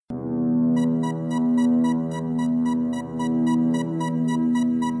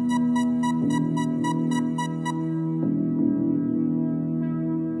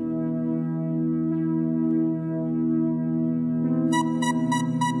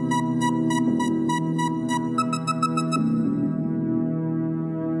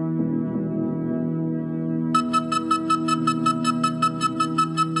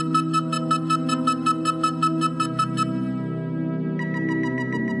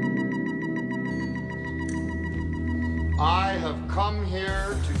I have come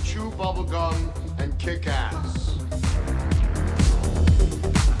here to chew bubblegum and kick ass.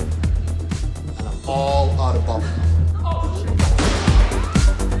 And I'm all out of bubblegum.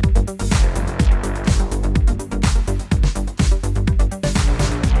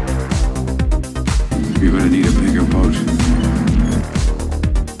 You're gonna need a bigger boat.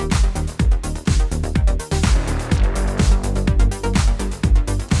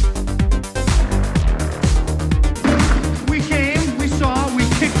 We came, we saw, we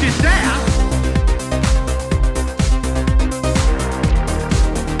kicked his ass.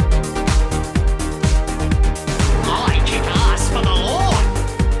 I kick ass for the Lord.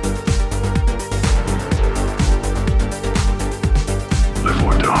 Live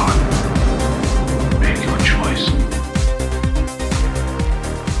or die. Make your choice.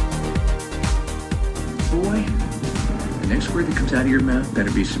 Boy, the next word that comes out of your mouth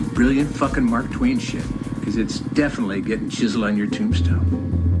better be some brilliant fucking Mark Twain shit, because it's definitely getting chiseled on your tombstone.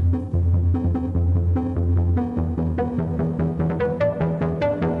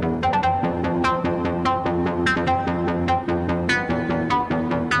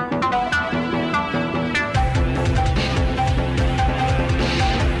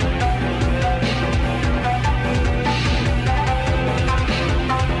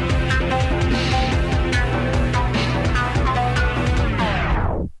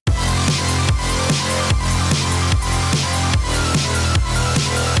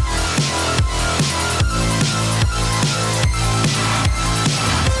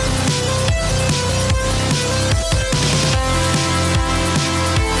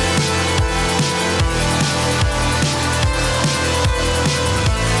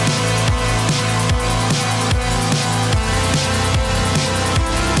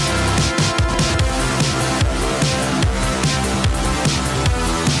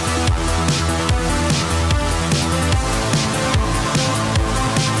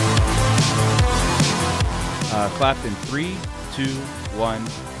 Clapped in 3, 2, 1.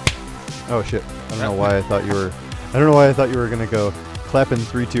 Oh shit! I don't know why I thought you were. I don't know why I thought you were gonna go clap in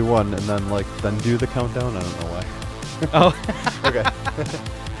 3, 2, 1, and then do the countdown. I don't know why. Oh. Okay.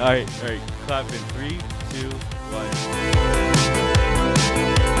 All right. Clap in 3, 2, 1.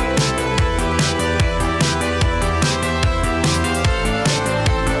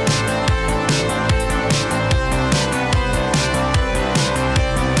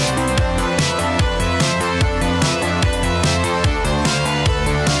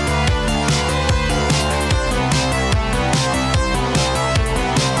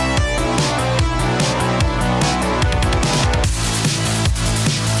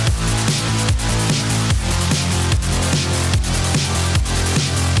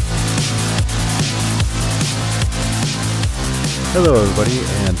 Hello, everybody,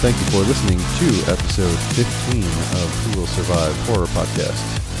 and thank you for listening to episode 15 of Who Will Survive Horror Podcast.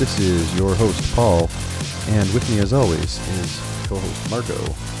 This is your host, Paul, and with me, as always, is co-host Marco.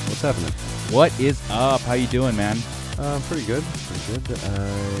 What's happening? What is up? How you doing, man? Pretty good. I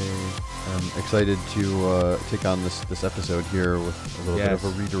am excited to take on this episode here with a little bit of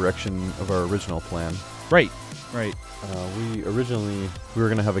a redirection of our original plan. Right. We were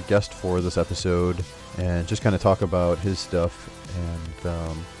going to have a guest for this episode and just kind of talk about his stuff,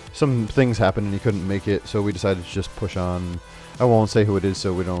 and some things happened and he couldn't make it, so we decided to just push on. I won't say who it is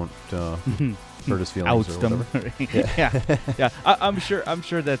so we don't hurt his feelings or whatever. Yeah. I'm sure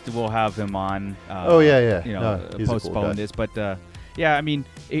that we'll have him on. He's a cool postpone guy. this, but yeah, I mean,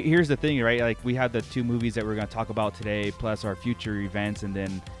 here's the thing, right? Like, we have the 2 movies that we're going to talk about today, plus our future events, and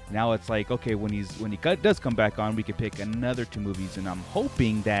then now it's like, okay, when he does come back on, we can pick another 2 movies, and I'm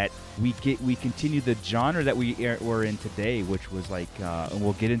hoping that we continue the genre that we're in today, which was like, and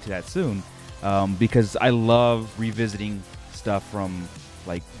we'll get into that soon, because I love revisiting stuff from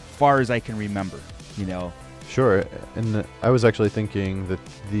like far as I can remember, you know. Sure, and I was actually thinking that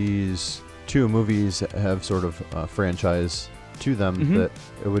these 2 movies have sort of a franchise to them, that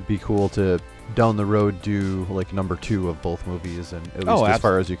it would be cool to down the road do like number 2 of both movies, and at least as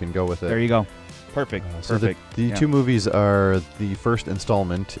far as you can go with it. There you go. Perfect. So the 2 movies are the first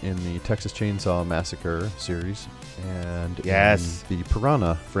installment in the Texas Chainsaw Massacre series, and in the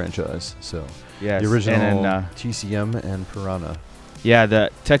Piranha franchise. So the original TCM and Piranha. Yeah, the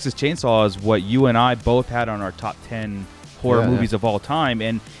Texas Chainsaw is what you and I both had on our top 10 horror movies of all time,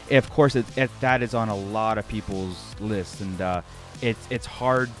 and of course that is on a lot of people's lists, and it's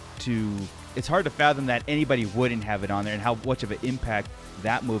hard to fathom that anybody wouldn't have it on there, and how much of an impact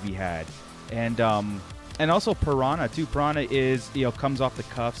that movie had. And also Piranha too. Piranha is, comes off the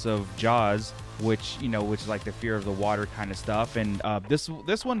cuffs of Jaws, which is like the fear of the water kind of stuff, and this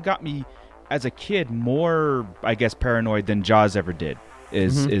one got me as a kid, more, I guess, paranoid than Jaws ever did.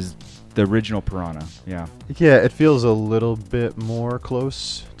 Is the original Piranha? Yeah. Yeah, it feels a little bit more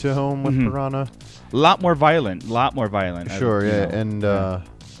close to home with Piranha. A lot more violent. Sure, you yeah, know.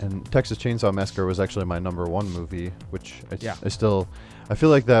 and Texas Chainsaw Massacre was actually my #1 movie, which I feel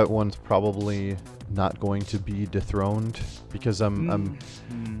like that one's probably not going to be dethroned because I'm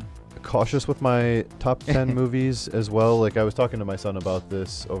cautious with my top 10 movies as well. Like, I was talking to my son about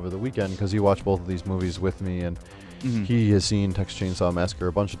this over the weekend because he watched both of these movies with me, and he has seen Texas Chainsaw Massacre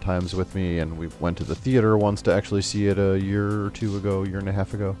a bunch of times with me, and we went to the theater once to actually see it a year and a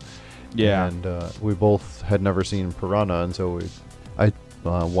half ago. Yeah. And we both had never seen Piranha, and so I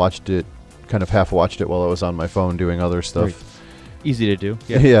watched it, kind of half watched it while I was on my phone doing other stuff. Right. Easy to do.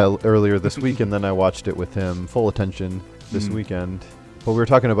 Yeah, earlier this week, and then I watched it with him full attention this weekend. But we were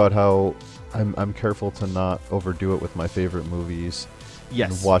talking about how I'm careful to not overdo it with my favorite movies.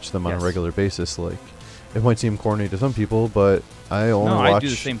 Yes. And watch them on a regular basis. Like, it might seem corny to some people, but I do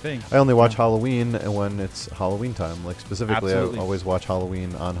the same thing. I only watch Halloween when it's Halloween time. Like, specifically, Absolutely. I always watch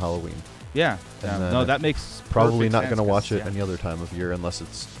Halloween on Halloween. Yeah. And No, that makes probably perfect not sense going to watch 'cause, it any other time of year unless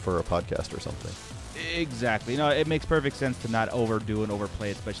it's for a podcast or something. Exactly. No, it makes perfect sense to not overdo and overplay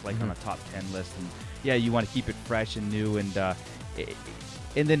it, especially like on a top 10 list. And yeah, you want to keep it fresh and new.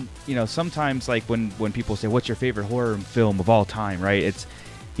 And then, you know, sometimes like when people say, what's your favorite horror film of all time, right? It's,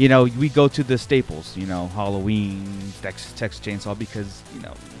 you know, we go to the staples, you know, Halloween, Texas Chainsaw, because, you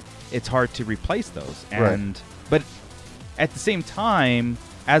know, it's hard to replace those. And but at the same time,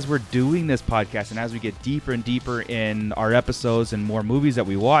 as we're doing this podcast and as we get deeper and deeper in our episodes and more movies that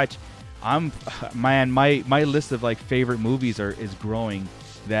we watch, my list of like favorite movies is growing.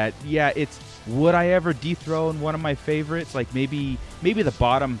 That it's, would I ever dethrone one of my favorites? Like maybe the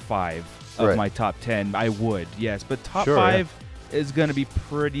bottom 5 of my top 10, I would, yes, but top 5 is going to be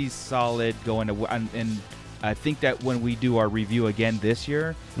pretty solid going to, and I think that when we do our review again this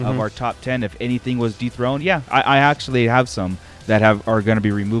year of our top 10, if anything was dethroned, I actually have some that are going to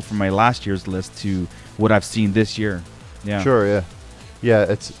be removed from my last year's list to what I've seen this year. Yeah. Sure, yeah,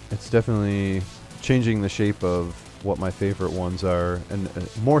 it's definitely changing the shape of what my favorite ones are, and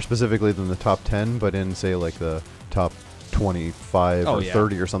more specifically than the top 10, but in, say, like the top 25 or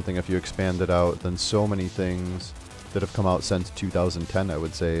 30 or something, if you expand it out, then so many things that have come out since 2010, I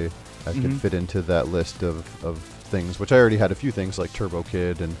would say, I could fit into that list of things, which I already had a few things like Turbo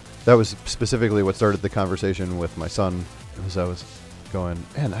Kid, and that was specifically what started the conversation with my son, because I was going,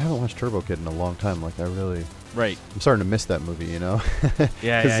 man, I haven't watched Turbo Kid in a long time. Like, I'm starting to miss that movie, you know?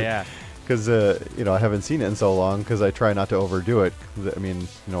 Yeah. Because, you know, I haven't seen it in so long because I try not to overdo it. I mean,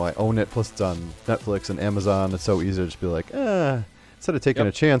 you know, I own it, plus it's on Netflix and Amazon. It's so easy to just be like, instead of taking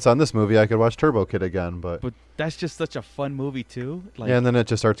a chance on this movie, I could watch Turbo Kid again. But that's just such a fun movie, too. Like, yeah, and then it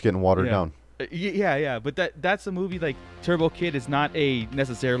just starts getting watered down. Yeah, but that's a movie, like Turbo Kid is not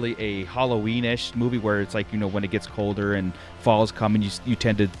necessarily a Halloween-ish movie where it's like, you know, when it gets colder and fall's coming, you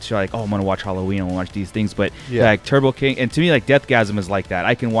tend to like, oh, I'm gonna watch Halloween, I'm gonna watch these things, but like Turbo Kid, and to me, like Deathgasm is like that.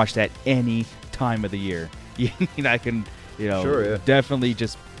 I can watch that any time of the year. You know, I can, you know, definitely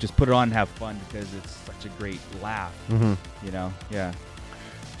just put it on and have fun because it's such a great laugh. You know,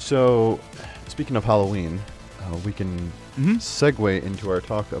 So, speaking of Halloween, we can segue into our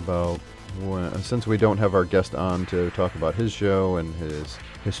talk about. Since we don't have our guest on to talk about his show and his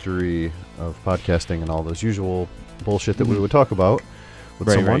history of podcasting and all those usual bullshit that we would talk about with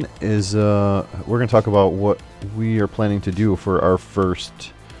someone, is we're going to talk about what we are planning to do for our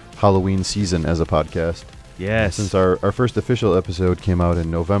first Halloween season as a podcast. Yes. Since our first official episode came out in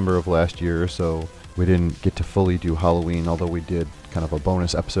November of last year, so we didn't get to fully do Halloween, although we did kind of a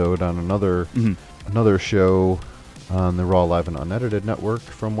bonus episode on another show on the Raw Live and Unedited network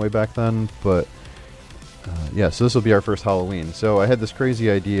from way back then. But so this will be our first Halloween. So I had this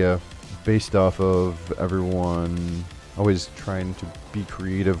crazy idea based off of everyone always trying to be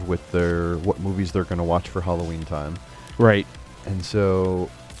creative with what movies they're going to watch for Halloween time. Right. And so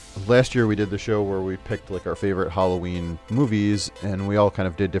last year we did the show where we picked like our favorite Halloween movies, and we all kind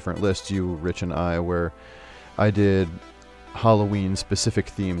of did different lists, you, Rich, and I, where I did Halloween specific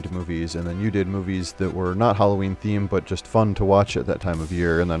themed movies, and then you did movies that were not Halloween themed but just fun to watch at that time of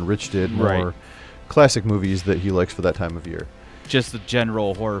year, and then Rich did more classic movies that he likes for that time of year. Just the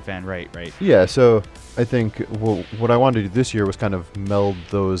general horror fan, right. Yeah, so I think what I wanted to do this year was kind of meld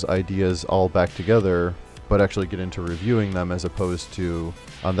those ideas all back together, but actually get into reviewing them, as opposed to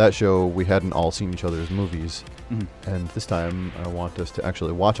on that show we hadn't all seen each other's movies. And this time I want us to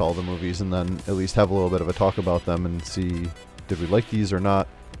actually watch all the movies and then at least have a little bit of a talk about them and see, did we like these or not?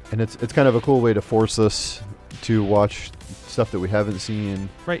 And it's kind of a cool way to force us to watch stuff that we haven't seen.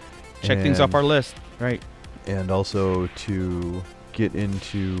 Right. check things off And- our list. Right. and also to get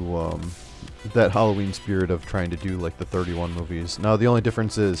into that Halloween spirit of trying to do like the 31 movies. Now the only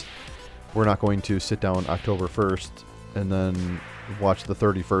difference is we're not going to sit down October 1st and then watch the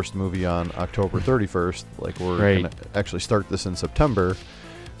 31st movie on October 31st. Like we're Right. going to actually start this in September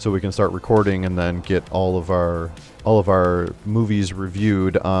so we can start recording and then get all of our movies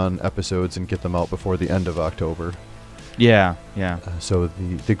reviewed on episodes and get them out before the end of October. Yeah. So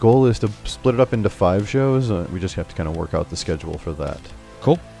the goal is to split it up into 5 shows. We just have to kind of work out the schedule for that.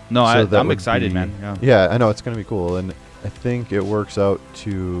 Cool. No, So that I'm would excited, be- man. Yeah, I know it's going to be cool, and I think it works out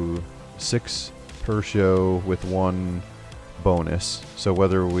to 6 per show with 1 bonus. So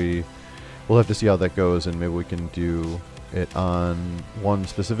whether we'll have to see how that goes, and maybe we can do it on one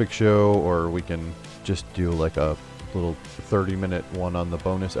specific show, or we can just do like a little 30-minute one on the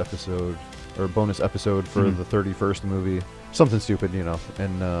bonus episode, or bonus episode for Mhm. the 31st movie. Something stupid, you know.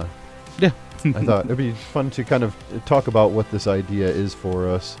 And Yeah. I thought it'd be fun to kind of talk about what this idea is for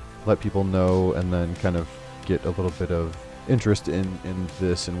us, let people know, and then kind of get a little bit of interest in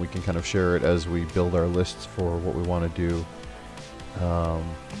this, and we can kind of share it as we build our lists for what we want to do.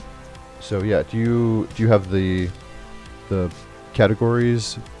 So yeah, do you have the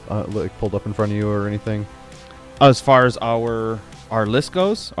categories like pulled up in front of you or anything? As far as our list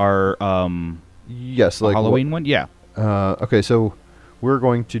goes, our Yes, like Halloween one, yeah. Okay, so we're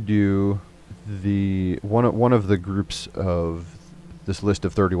going to do the one of the groups of this list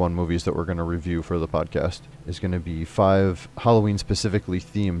of 31 movies that we're going to review for the podcast is going to be 5 Halloween specifically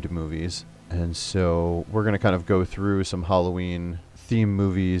themed movies. And so we're going to kind of go through some Halloween theme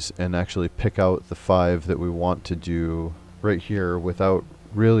movies and actually pick out the 5 that we want to do right here without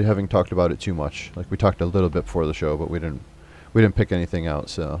really having talked about it too much. Like we talked a little bit before the show, but we didn't pick anything out,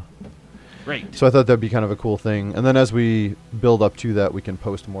 so Great. so I thought that'd be kind of a cool thing. And then as we build up to that, we can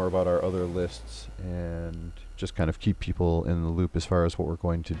post more about our other lists and just kind of keep people in the loop as far as what we're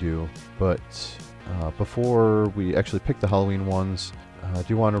going to do. But before we actually pick the Halloween ones, do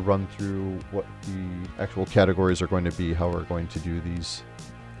you want to run through what the actual categories are going to be, how we're going to do these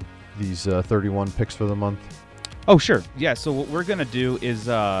 31 picks for the month? Oh, sure. Yeah, so what we're going to do is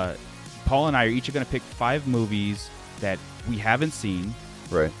Paul and I are each going to pick 5 movies that we haven't seen.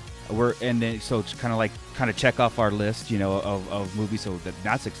 Right. So it's kind of check off our list, of movies. So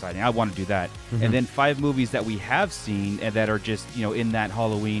that's exciting. I want to do that. Mhm. And then 5 movies that we have seen and that are just, in that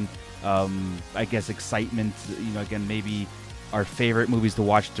Halloween, I guess, excitement, again, maybe our favorite movies to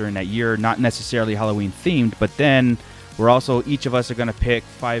watch during that year, not necessarily Halloween themed, but then we're also, each of us are going to pick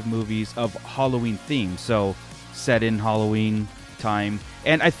 5 movies of Halloween theme. So set in Halloween time.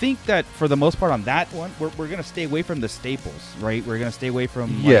 And I think that for the most part on that one, we're going to stay away from the staples, right? We're going to stay away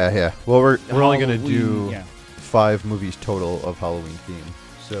from Yeah. Well, we're only going to Halloween, do yeah. 5 movies total of Halloween theme.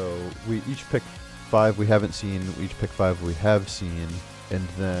 So we each pick 5 we haven't seen, we each pick 5 we have seen, and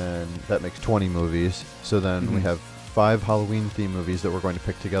then that makes 20 movies. So then we Mhm. have 5 Halloween theme movies that we're going to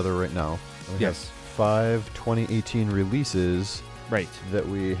pick together right now. And we Yes. have 5 2018 releases Right. that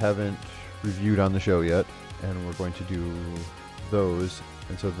we haven't reviewed on the show yet, and we're going to do those.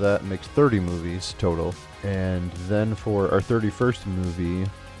 And so that makes 30 movies total. And then for our 31st movie,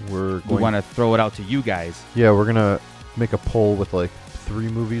 we're We going want to throw it out to you guys. Yeah, we're going to make a poll with like 3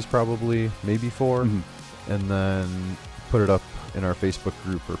 movies probably, maybe 4, Mhm. and then put it up in our Facebook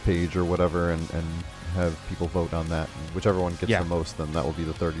group or page or whatever, and have people vote on that. And whichever one gets Yeah. the most, then that will be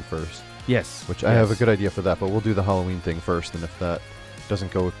the 31st. Yes. Which I have a good idea for that, but we'll do the Halloween thing first, and if that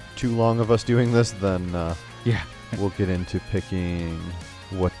doesn't go too long of us doing this, then Yeah. we'll get into picking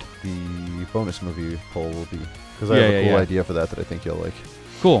what the bonus movie poll will be. Because I Yeah, have a yeah, cool yeah. idea for that I think you'll like.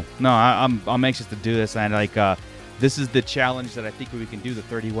 Cool. No, I'm anxious to do this, and this is the challenge that I think we can do. The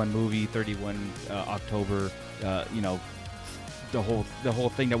 31 movie, 31 October. The whole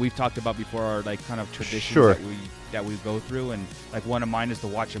thing that we've talked about before are like kind of traditions Sure. that we go through, and like one of mine is to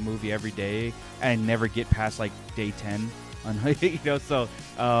watch a movie every day and never get past like day 10. So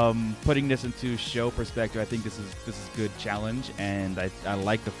putting this into show perspective, I think this is a good challenge, and I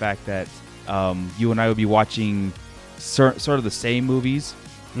like the fact that you and I will be watching sort of the same movies,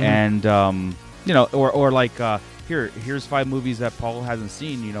 and or like here's 5 movies that Paul hasn't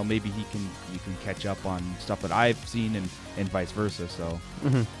seen. Maybe you can catch up on stuff that I've seen, and vice versa. So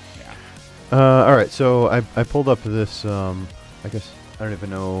All right, so I pulled up this. I guess I don't even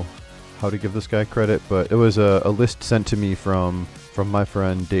know how to give this guy credit, but it was a list sent to me from my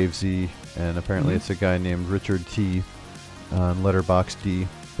friend Dave Z, and apparently it's a guy named Richard T on Letterboxd.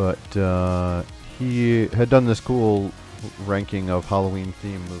 But he had done this cool ranking of Halloween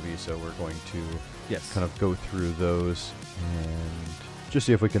themed movies, so we're going to yes, kind of go through those and just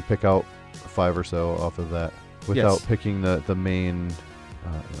see if we can pick out 5 or so off of that without Yes. picking the main.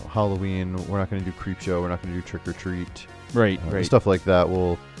 Halloween. We're not going to do Creepshow. We're not going to do Trick or Treat. Right. Stuff like that.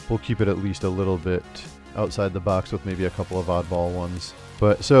 We'll keep it at least a little bit outside the box with maybe a couple of oddball ones.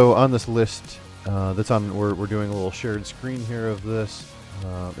 But so on this list that's on, we're doing a little shared screen here of this.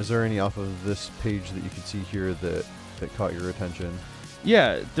 Is there any off of this page that you can see here that caught your attention?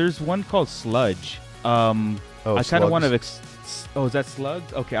 Yeah, there's one called Sludge. I kind of want to. Oh, is that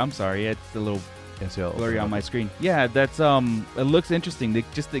Slugs? Okay, I'm sorry. It's a little blurry on my screen. Yeah, that's it looks interesting.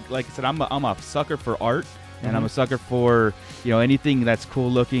 Like I said, I'm a sucker for art, and I'm a sucker for anything that's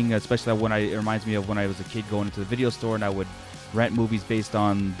cool looking, especially it reminds me of when I was a kid going into the video store and I would rent movies based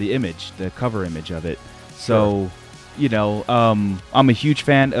on the image, the cover image of it. So, I'm a huge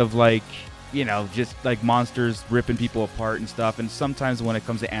fan of just like monsters ripping people apart and stuff. And sometimes when it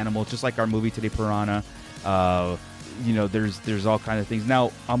comes to animals, just like our movie today, Piranha, there's all kind of things.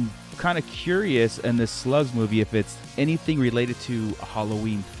 Now, I'm kind of curious in this Slugs movie if it's anything related to a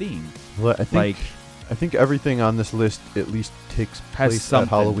Halloween theme. Well, I think everything on this list at least takes place at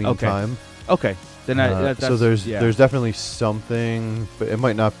Halloween time. Okay, then so there's definitely something, but it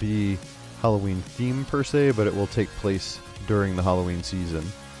might not be Halloween theme per se, but it will take place during the Halloween season.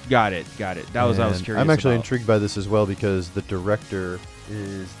 Got it. That was I was curious. I'm actually about. intrigued by this as well because the director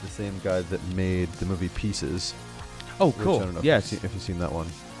is the same guy that made the movie Pieces. Oh, cool. I don't know yes. if you've seen that one.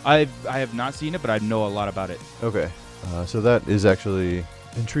 I have not seen it, but I know a lot about it. Okay. So that is actually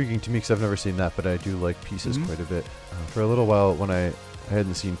intriguing to me because I've never seen that, but I do like Pieces quite a bit. For a little while, when I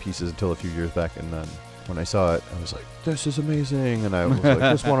hadn't seen Pieces until a few years back, and then when I saw it, I was like, this is amazing. And I was like,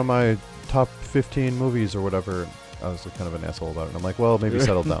 this is one of my top 15 movies or whatever. I was kind of an asshole about it. And I'm like, well, maybe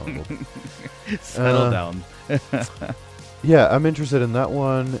settle down. Settle down. Yeah, I'm interested in that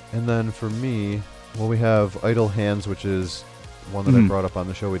one. And then for me, we have Idle Hands, which is one that I brought up on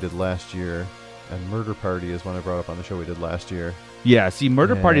the show we did last year. And Murder Party is one I brought up on the show we did last year. Yeah, see,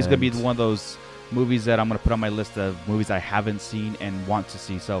 Murder Party is going to be one of those movies that I'm going to put on my list of movies I haven't seen and want to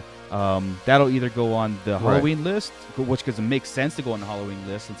see. So that'll either go on the Halloween list, which because it makes sense to go on the Halloween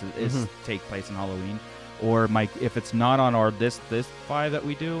list since it is take place in Halloween. Or if it's not on our this 5 that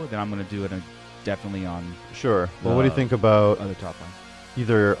we do, then I'm going to do it definitely on. Sure. Well, what do you think about other top line?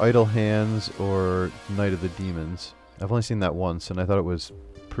 Either Idle Hands or Night of the Demons? I've only seen that once, and I thought it was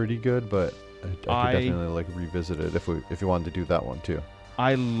pretty good, but I could definitely revisit it if you wanted to do that one too.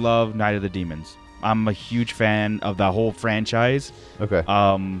 I love Night of the Demons. I'm a huge fan of the whole franchise. Okay.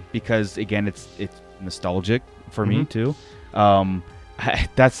 Because again, it's nostalgic for me too.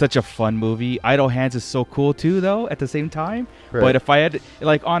 That's such a fun movie. Idle Hands is so cool too, though. At the same time, right. But if I had,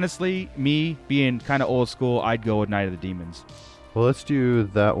 honestly, me being kind of old school, I'd go with Night of the Demons. Well, let's do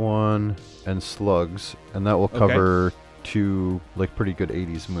that one and Slugs, and that will cover 2 pretty good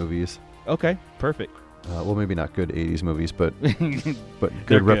 80s movies. Okay, perfect. Well, maybe not good 80s movies, but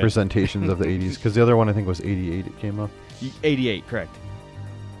good representations of the 80s. Because the other one I think was 88. It came up. 88, correct.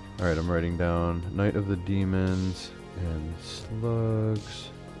 All right, I'm writing down Night of the Demons and Slugs.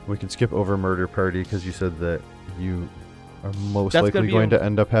 We can skip over Murder Party because you said that you are most likely going to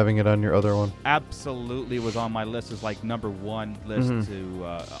end up having it on your other one. Absolutely, was on my list as number 1 list to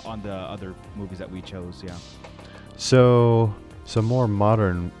on the other movies that we chose. Yeah. So some more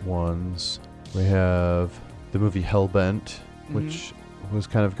modern ones. We have the movie Hellbent, which was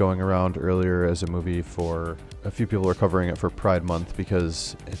kind of going around earlier as a movie for a few people are covering it for Pride Month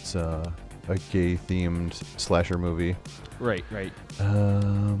because it's a gay-themed slasher movie. Right.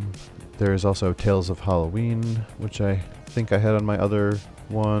 There's also Tales of Halloween, which I think I had on my other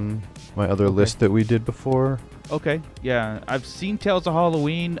one, my other list that we did before. Okay, yeah, I've seen Tales of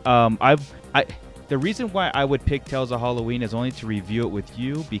Halloween. The reason why I would pick Tales of Halloween is only to review it with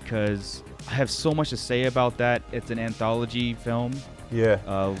you because I have so much to say about that. It's an anthology film. Yeah.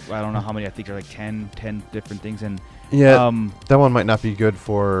 I don't know how many. I think there are 10 different things. And yeah, that one might not be good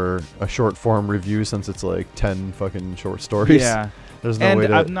for a short form review since it's 10 fucking short stories. Yeah. There's no way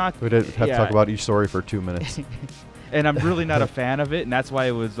to. We'd have to talk about each story for 2 minutes. And I'm really not a fan of it, and that's why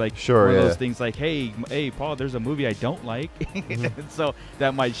it was one of those things hey, Paul, there's a movie I don't like. So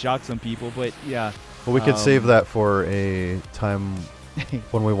that might shock some people, but yeah. Well, we could save that for a time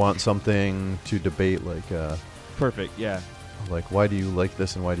when we want something to debate, Perfect, yeah. Why do you like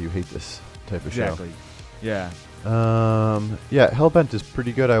this and why do you hate this type of show? Exactly, yeah. Yeah, Hellbent is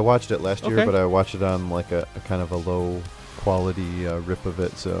pretty good. I watched it last year, but I watched it on a kind of a low quality rip of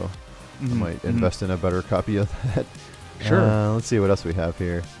it, so I might invest in a better copy of that. Sure. Let's see what else we have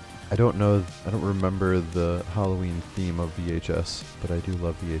here. I don't remember the Halloween theme of VHS, but I do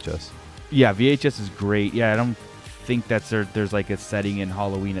love VHS. Yeah, VHS is great. Yeah, I don't think that's there's like a setting in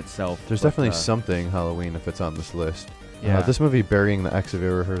Halloween itself. There's but, definitely something Halloween if it's on this list. Yeah. This movie, Burying the Ex, have you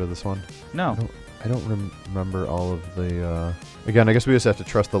ever heard of this one? No. I don't remember all of the... Again, I guess we just have to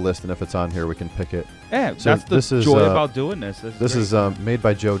trust the list, and if it's on here, we can pick it. Yeah, So that's the this is, joy about doing this. This is made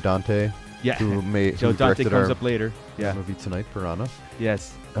by Joe Dante, yeah. who Joe Dante directed comes our up later. Yeah. movie tonight, Piranha.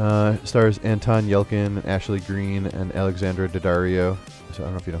 Yes. Stars Anton Yelkin, Ashley Greene, and Alexandra Daddario. So I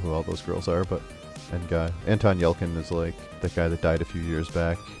don't know if you know who all those girls are, but and guy. Anton Yelkin is like the guy that died a few years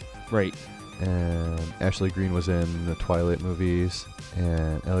back. Right. And Ashley Greene was in the Twilight movies,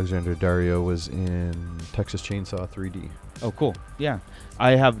 and Alexandra Daddario was in Texas Chainsaw 3D. Oh, cool. Yeah.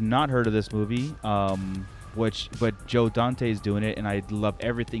 I have not heard of this movie, but Joe Dante is doing it, and I love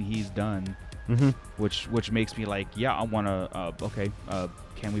everything he's done, which makes me like, yeah, I want to,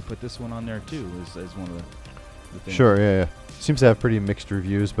 can we put this one on there too, as one of the things. Sure, yeah. Seems to have pretty mixed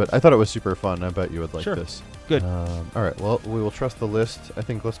reviews, but I thought it was super fun. I bet you would like Sure. this. Good. All right, well, we will trust the list. I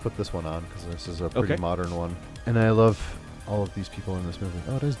think let's put this one on, because this is a pretty Okay. modern one. And I love all of these people in this movie.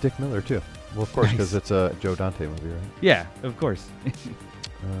 Oh, it is Dick Miller, too. Well, of course, because it's a Joe Dante movie, right? Yeah, of course.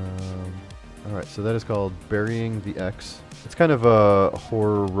 All right, so that is called Burying the Ex. It's kind of a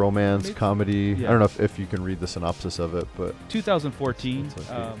horror, romance, comedy. Yeah. I don't know if you can read the synopsis of it, but 2014. It's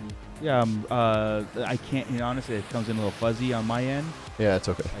okay. I can't, honestly, it comes in a little fuzzy on my end. yeah, it's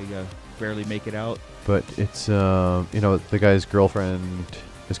okay. I barely make it out. But it's, the guy's girlfriend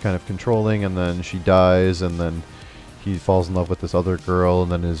is kind of controlling, and then she dies, and then he falls in love with this other girl,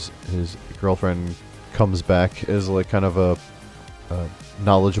 and then his girlfriend comes back as like kind of a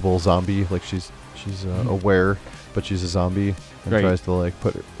knowledgeable zombie. Like she's aware, but she's a zombie, and Right. tries to like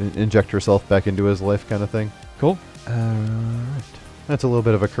inject herself back into his life, kind of thing. Cool. Right. That's a little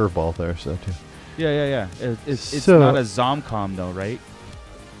bit of a curveball there, so too. Yeah. It's So- not a zomcom though, right?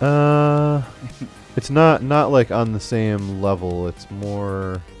 It's not like on the same level. It's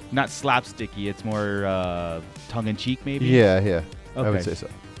more. Not slapsticky. It's more tongue-in-cheek, maybe. Yeah. I would Okay. say so.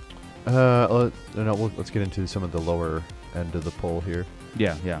 Let's get into some of the lower end of the poll here.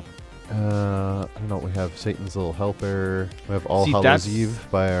 Yeah. I don't know. We have Satan's Little Helper. We have All See, Hallows that's- Eve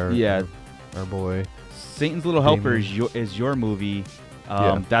by our boy. Satan's Little Helper Damon. is your movie.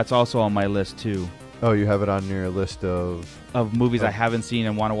 Yeah. That's also on my list too, Oh, you have it on your list of. of movies Oh. I haven't seen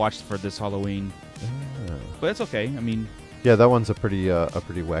and want to watch for this Halloween. But it's okay. I mean, Yeah, that one's a pretty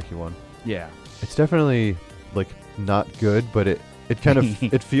wacky one. yeah. It's definitely like not good, but it kind of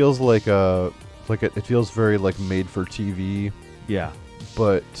it feels like it feels very like made for TV, Yeah.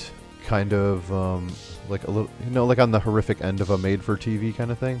 but kind of like a little like on the horrific end of a made for TV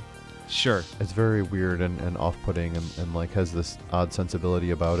kind of thing. Sure. It's very weird and off-putting and like has this odd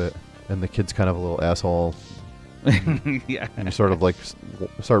sensibility about it. And the kid's kind of a little asshole. Yeah. And you sort of like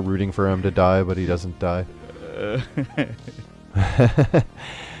start rooting for him to die, but he doesn't die.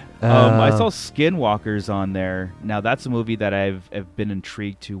 I saw Skinwalkers on there. Now that's a movie that I've been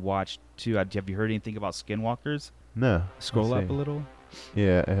intrigued to watch too. Have you heard anything about Skinwalkers? No. Scroll let's up see. a little.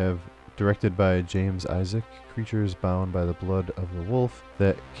 Yeah, I have directed by James Isaac. Creatures bound by the blood of the wolf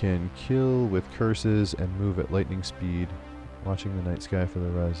that can kill with curses and move at lightning speed. Watching the night sky for the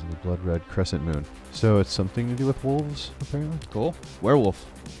rise of the blood red crescent moon. So it's something to do with wolves, apparently. Cool. Werewolf.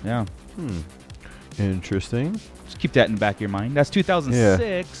 Yeah. Interesting. Just keep that in the back of your mind. That's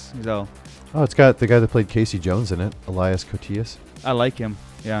 2006. So Oh, it's got the guy that played Casey Jones in it, Elias Koteas. I like him.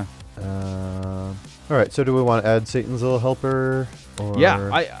 Yeah. All right, so do we want to add Satan's Little Helper? Or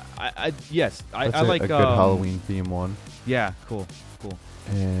Yeah. I yes. I That's like a good Halloween theme one. Yeah. Cool.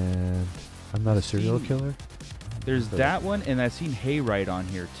 And I'm not a serial killer. There's that one, and I've seen Hayride on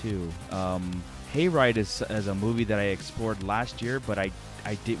here too. Hayride is a movie that I explored last year, but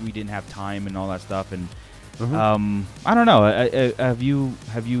we didn't have time and all that stuff, and I don't know. Have you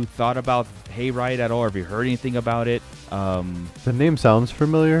thought about Hayride at all? Have you heard anything about it? The name sounds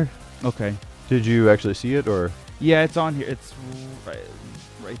familiar. Okay. Did you actually see it, or? Yeah, it's on here. It's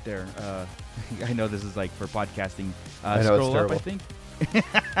right there. I know this is like for podcasting. I know, it's scroll up, terrible. I think,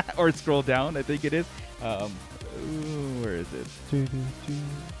 or scroll down. I think it is. Where is it?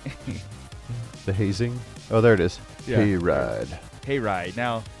 The hazing. Oh, there it is. Yeah. Hayride. Hayride.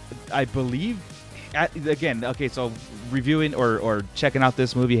 Now, I believe, again, okay, so reviewing or checking out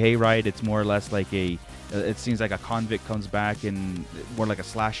this movie, Hayride, it's more or less like it seems like a convict comes back and more like a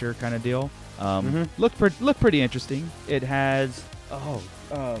slasher kind of deal. Look pretty interesting. It has,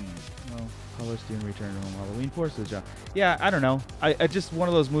 Color Steam Return Home Halloween Forces. Yeah, I don't know. I just one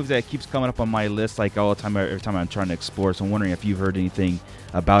of those movies that keeps coming up on my list like all the time, every time I'm trying to explore. So I'm wondering if you've heard anything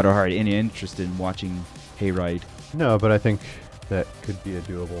about or had any interest in watching Hayride. No, but I think that could be a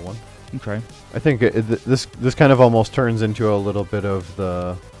doable one. Okay. I think this kind of almost turns into a little bit of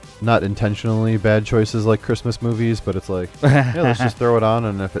the not intentionally bad choices like Christmas movies, but it's like, yeah, let's just throw it on,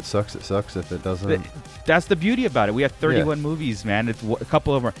 and if it sucks, it sucks. If it doesn't, That's the beauty about it. We have 31 movies, man. It's a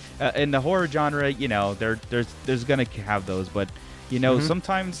couple of them are in the horror genre. You know, there's gonna have those, but you know,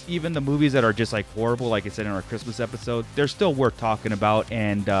 sometimes even the movies that are just like horrible, like I said in our Christmas episode, they're still worth talking about,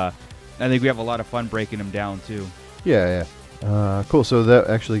 and I think we have a lot of fun breaking them down too. Yeah. Cool. So that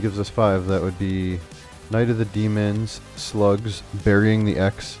actually gives us 5. That would be Night of the Demons, Slugs, Burying the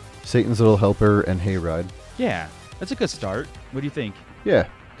X, Satan's Little Helper, and Hayride. Yeah, that's a good start. What do you think? Yeah.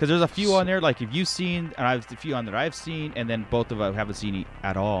 Because there's a few on there, like if you've seen, and I've a few on that I've seen, and then both of us haven't seen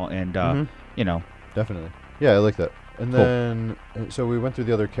at all, and you know, Definitely. Yeah, I like that. And Cool. then, so we went through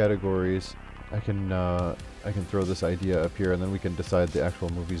the other categories. I can throw this idea up here, and then we can decide the actual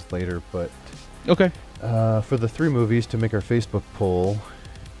movies later. But okay. for the 3 movies to make our Facebook poll,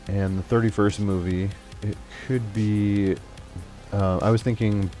 and the 31st movie, it could be. I was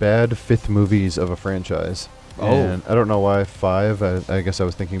thinking bad 5th movies of a franchise. Oh. And I don't know why 5. I guess I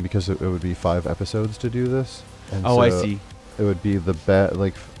was thinking because it would be 5 episodes to do this. And Oh, I so see. It would be the bad,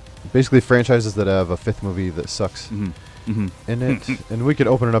 like, basically franchises that have a 5th movie that sucks in it. And we could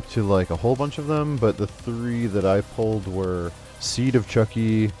open it up to like a whole bunch of them, but the 3 that I pulled were Seed of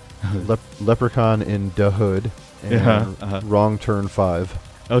Chucky, Leprechaun in Da Hood, and Wrong Turn 5.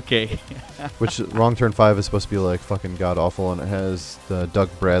 Okay. Which Wrong Turn 5 is supposed to be like fucking god awful, and it has the Doug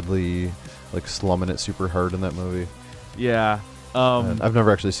Bradley like slumming it super hard in that movie. Yeah. And I've never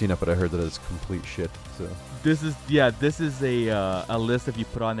actually seen it, but I heard that it's complete shit. So This is a list if you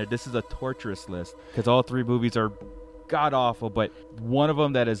put on there. This is a torturous list because all 3 movies are god awful, but one of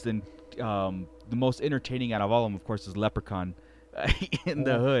them that is the most entertaining out of all of them, of course, is Leprechaun in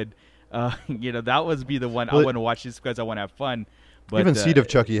the Hood. You know, that would be the one I want to watch just because I want to have fun. But, even Seed of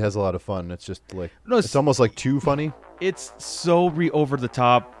Chucky has a lot of fun. It's just like it's almost like too funny. It's so over the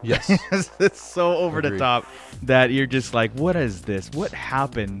top. Yes. It's so over the Agreed. top that you're just like, what is this? What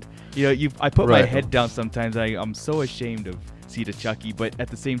happened? You know, I put my Right. head down sometimes. I'm so ashamed of Seed of Chucky, but at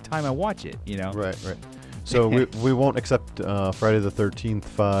the same time, I watch it. You know. Right. So we won't accept Friday the 13th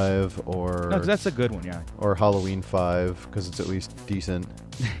 5 or No, 'cause that's a good one. Yeah. or Halloween 5 because it's at least decent.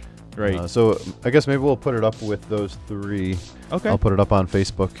 Right. So I guess maybe we'll put it up with those 3. Okay. I'll put it up on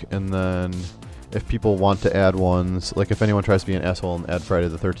Facebook, and then if people want to add ones, like if anyone tries to be an asshole and add Friday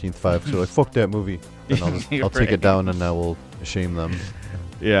the 13th 5, because they're like, fuck that movie, then I'll take Right. it down and I will shame them.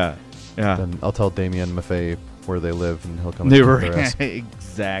 Yeah. Yeah. Then I'll tell Damien Maffei where they live, and he'll come and kick their ass.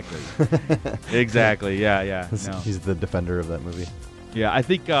 Exactly. Yeah. No. He's the defender of that movie. Yeah. I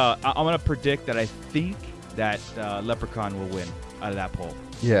think I'm gonna predict that. I think that Leprechaun will win out of that poll.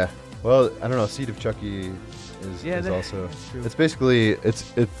 Yeah. Well, I don't know. Seed of Chucky is also. that's true. It's basically it's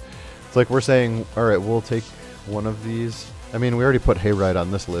like we're saying. All right, we'll take one of these. I mean, we already put Hayride on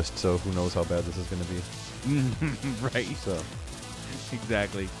this list, so who knows how bad this is going to be. Right. So.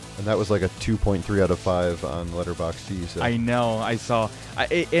 Exactly. And that was like a 2.3 out of 5 on Letterboxd. So. I know. I saw.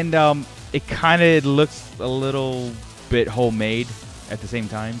 It kind of looks a little bit homemade at the same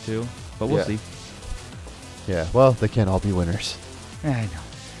time too. But we'll see. Yeah. Well, they can't all be winners. I know.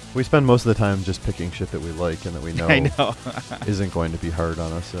 We spend most of the time just picking shit that we like and that we know, I know. isn't going to be hard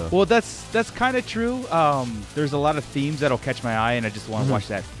on us. So. Well, that's kind of true. There's a lot of themes that'll catch my eye, and I just want to watch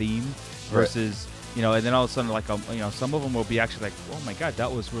that theme versus, you know, and then all of a sudden, like, you know, some of them will be actually like, oh my God, that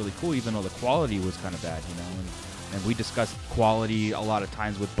was really cool, even though the quality was kind of bad, you know. And we discussed quality a lot of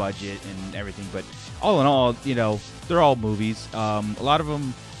times with budget and everything, but all in all, you know, they're all movies. A lot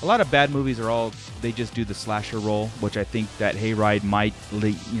of bad movies they just do the slasher role, which I think that Hayride might,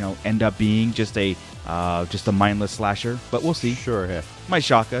 you know, end up being just a mindless slasher. But we'll see. Sure, yeah. Might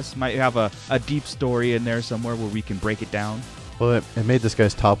shock us. Might have a deep story in there somewhere where we can break it down. Well, it made this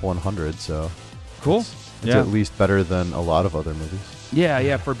guy's top 100, so Cool. it's at least better than a lot of other movies.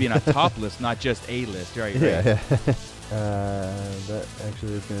 Yeah, for being a top list, not just a list. Right. Yeah. That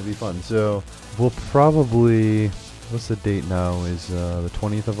actually is going to be fun. So we'll probably, what's the date now? Is the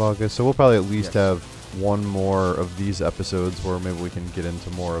 20th of August. So we'll probably at least have one more of these episodes where maybe we can get into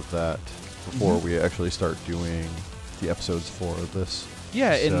more of that before we actually start doing the episodes for this.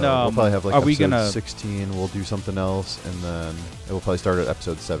 Yeah, So and we'll probably have like are we episode gonna 16. We'll do something else, and then it will probably start at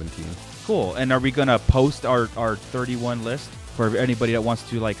episode 17. Cool. And are we gonna post our 31 list for anybody that wants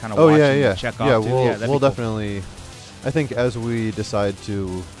to like kind of watch and check off? Yeah, too? we'll that'd be cool. definitely. I think as we decide to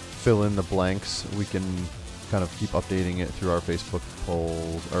fill in the blanks, we can kind of keep updating it through our Facebook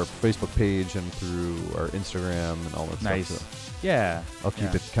polls, our Facebook page, and through our Instagram and all that Nice. stuff. So Yeah. I'll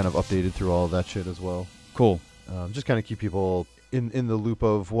keep it kind of updated through all of that shit as well. Cool. Just kind of keep people in the loop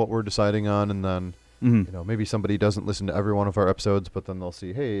of what we're deciding on, and then maybe somebody doesn't listen to every one of our episodes, but then they'll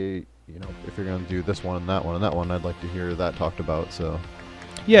see, hey, if you're going to do this one and that one and that one, I'd like to hear that talked about. So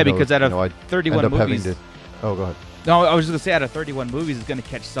yeah, because out of 31 movies, oh, go ahead. No, I was just gonna say out of 31 movies, it's gonna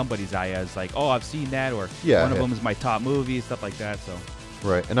catch somebody's eye as like, oh, I've seen that, or one of them is my top movie, stuff like that. So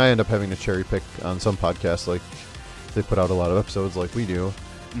right, and I end up having to cherry pick on some podcasts, like if they put out a lot of episodes like we do.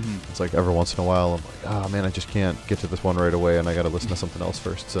 It's like every once in a while, I'm like, oh man, I just can't get to this one right away, and I got to listen to something else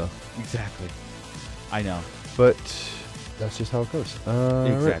first. So exactly, I know, but that's just how it goes.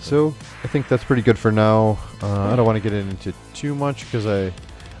 Exactly. Right, so I think that's pretty good for now. I don't want to get into too much because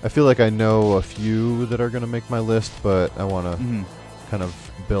I feel like I know a few that are going to make my list, but I want to kind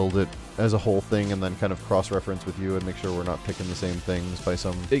of build it as a whole thing and then kind of cross-reference with you and make sure we're not picking the same things by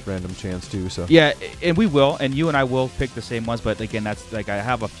some random chance too. So yeah, and we will, and you and I will pick the same ones, but again, that's like I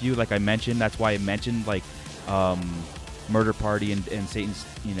have a few, like I mentioned. That's why I mentioned like Murder Party and Satan's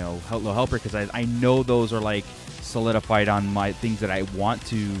Little Helper, because I know those are like solidified on my things that I want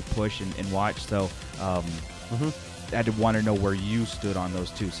to push and watch. So I did want to know where you stood on those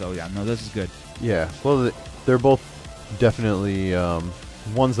two. So yeah, no, this is good. Yeah, well, they're both definitely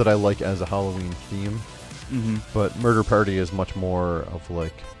ones that I like as a Halloween theme. But Murder Party is much more of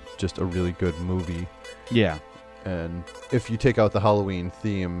like just a really good movie. Yeah. And if you take out the Halloween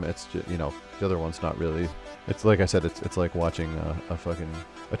theme, it's just, the other one's not really. It's like I said, it's like watching a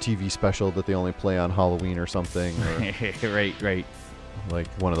TV special that they only play on Halloween or something. Or right. Like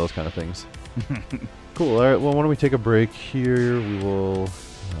one of those kind of things. Cool. All right. Well, why don't we take a break here? We will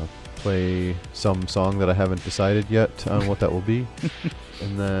play some song that I haven't decided yet on what that will be.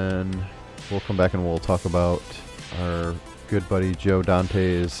 And then we'll come back and we'll talk about our good buddy Joe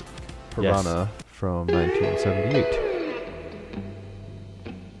Dante's Piranha from 1978.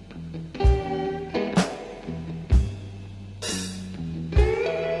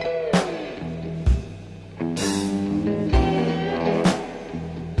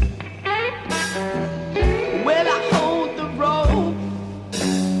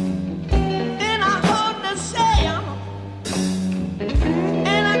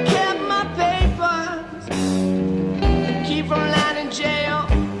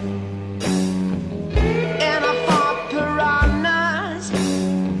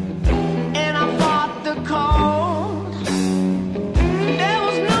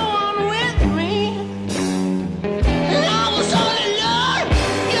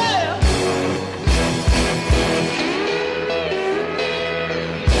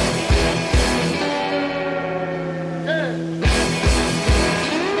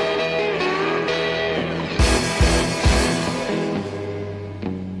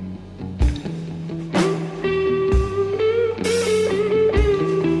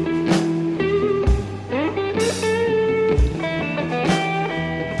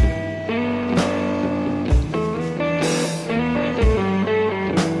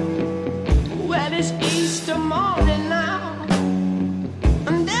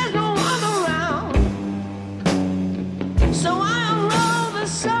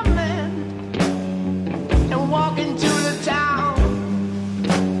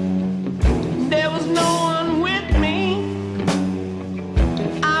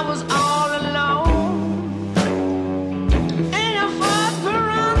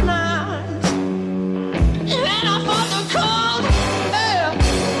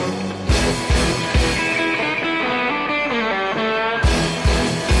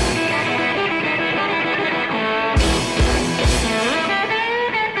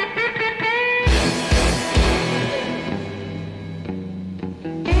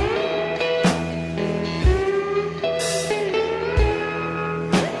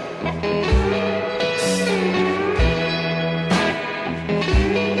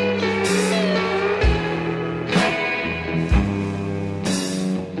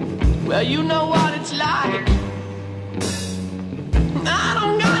 Well, you know what it's like. I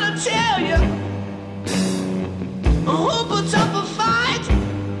don't gotta tell you who puts up a fight,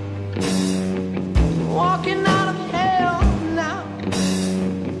 walking out of hell now.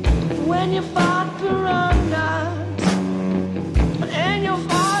 When you fought piranhas and you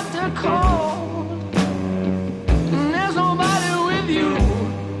fought the cold, and there's nobody with you.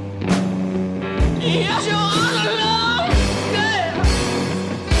 Yes, you're all alone. Yeah.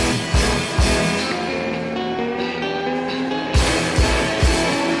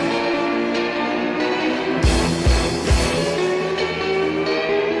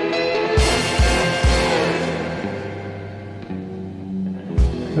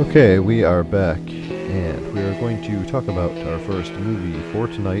 Okay, we are back, and we are going to talk about our first movie for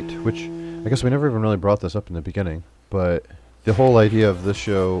tonight, which I guess we never even really brought this up in the beginning, but the whole idea of this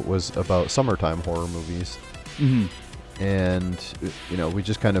show was about summertime horror movies. Mhm. And, we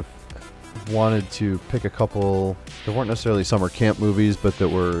just kind of wanted to pick a couple that weren't necessarily summer camp movies, but that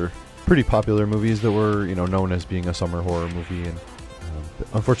were pretty popular movies that were, known as being a summer horror movie. And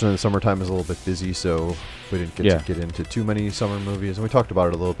unfortunately, the summertime is a little bit busy, so we didn't get to get into too many summer movies. And we talked about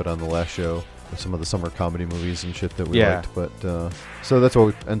it a little bit on the last show, with some of the summer comedy movies and shit that we liked. But so that's why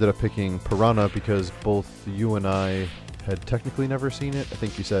we ended up picking Piranha, because both you and I had technically never seen it. I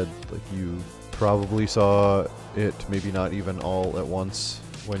think you said you probably saw it, maybe not even all at once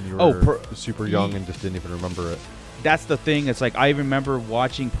when you were super young and just didn't even remember it. That's the thing. It's like I remember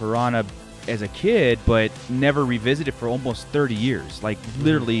watching Piranha as a kid, but never revisited for almost 30 years. Like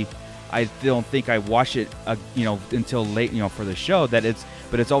literally, I don't think I watched it, until late, for the show.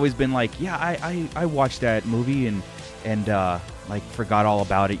 But it's always been like, I watched that movie and forgot all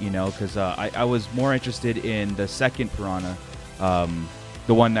about it, because I was more interested in the second Piranha,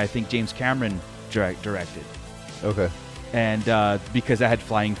 the one I think James Cameron directed. Okay. And because I had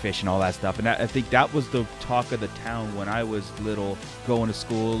flying fish and all that stuff. And I think that was the talk of the town when I was little, going to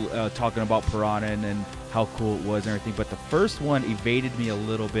school, talking about Piranha and how cool it was and everything. But the first one evaded me a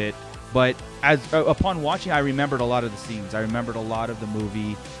little bit. But upon watching, I remembered a lot of the scenes. I remembered a lot of the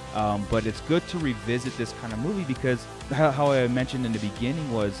movie. But it's good to revisit this kind of movie because how I mentioned in the beginning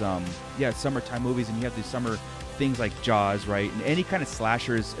was, summertime movies. And you have these summer things like Jaws, right? And any kind of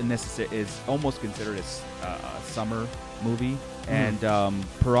slasher is almost considered a summer movie. And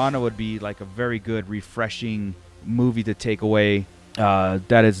Piranha would be like a very good, refreshing movie to take away.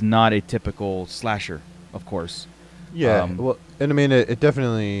 That is not a typical slasher, of course. Yeah, and I mean, it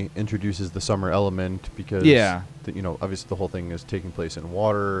definitely introduces the summer element because, obviously the whole thing is taking place in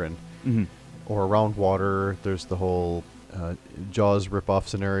water and or around water. There's the whole Jaws ripoff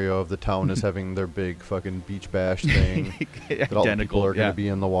scenario of the town is having their big fucking beach bash thing. That all the people are going to be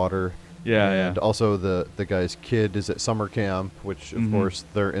in the water. And also the guy's kid is at summer camp, which of course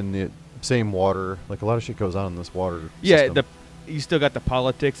they're in the same water. Like a lot of shit goes on in this water system. You still got the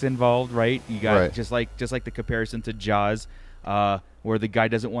politics involved, right? You got just like the comparison to Jaws, where the guy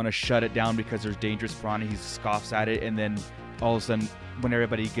doesn't want to shut it down because there's dangerous piranha. He scoffs at it, and then all of a sudden, when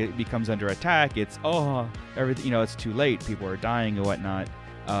everybody becomes under attack, it's everything. It's too late. People are dying and whatnot.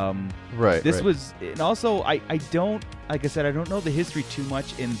 This was, and also I don't, like I said, I don't know the history too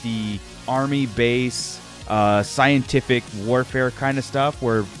much in the army base, scientific warfare kind of stuff,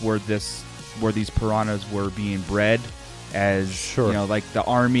 where these piranhas were being bred as like the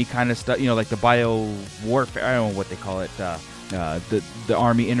army kind of stuff, like the bio warfare. I don't know what they call it. The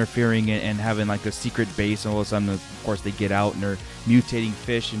army interfering and having like a secret base, and all of a sudden, of course, they get out and they're mutating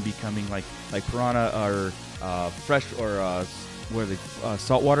fish and becoming like piranha or fresh or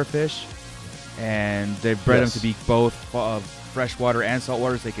saltwater fish, and they've bred them to be both freshwater and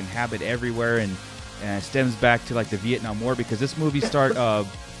saltwater, so they can habit everywhere. And it stems back to like the Vietnam War, because this movie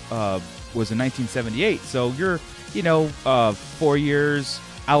was in 1978, so you're 4 years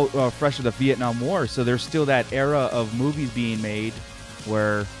out fresh of the Vietnam War, so there's still that era of movies being made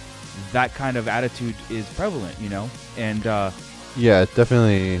where that kind of attitude is prevalent, and it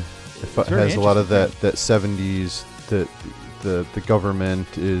definitely has a lot of that 70s that the government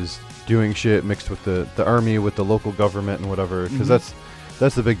is doing shit mixed with the army, with the local government and whatever, because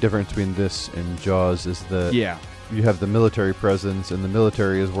that's the big difference between this and Jaws, is that you have the military presence, and the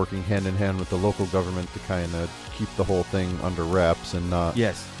military is working hand in hand with the local government to kind of keep the whole thing under wraps and not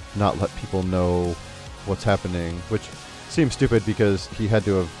let people know what's happening, which seems stupid because he had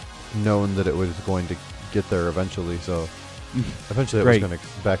to have known that it was going to get there eventually, so eventually it was going to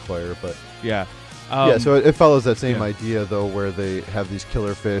backfire. But so it follows that same idea, though, where they have these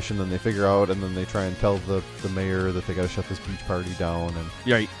killer fish, and then they figure out, and then they try and tell the mayor that they got to shut this beach party down,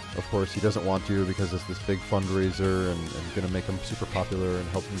 and of course he doesn't want to, because it's this big fundraiser and going to make him super popular and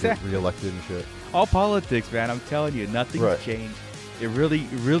help him get reelected and shit. All politics, man. I'm telling you, nothing's changed. It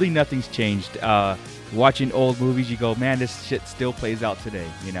really nothing's changed. Watching old movies, you go, man, this shit still plays out today.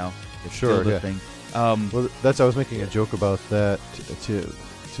 It's still the thing. Well, I was making a joke about that to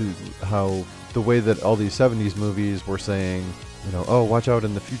how the way that all these 70s movies were saying, watch out,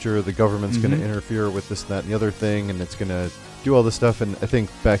 in the future the government's going to interfere with this, that, and the other thing, and it's going to do all this stuff. And I think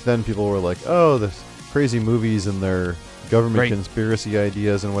back then people were like, oh, this crazy movies and their government conspiracy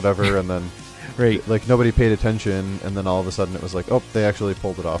ideas and whatever, and then like nobody paid attention, and then all of a sudden it was like, oh, they actually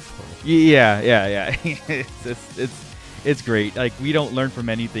pulled it off. It's great. Like, we don't learn from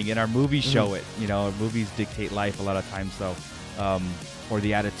anything, and our movies show it. Our movies dictate life a lot of times, so or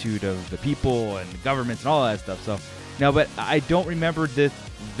the attitude of the people and the governments and all that stuff. So but I don't remember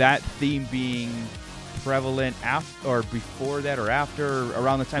that theme being prevalent after or before that or after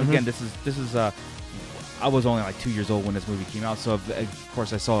around the time. Again, this is I was only like 2 years old when this movie came out, so of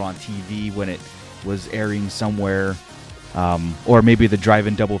course I saw it on TV when it was airing somewhere, or maybe the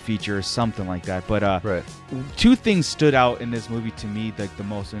drive-in double feature or something like that. But Right. two things stood out in this movie to me like the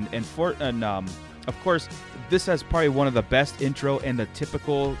most, and of course this has probably one of the best intro and the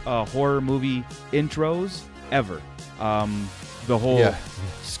typical horror movie intros ever. The whole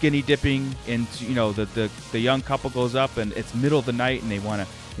skinny dipping into, the young couple goes up and it's middle of the night and they want to,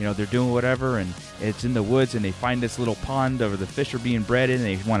 they're doing whatever, and it's in the woods and they find this little pond where the fish are being bred in, and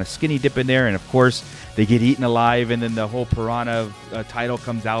they want to skinny dip in there, and of course they get eaten alive, and then the whole piranha title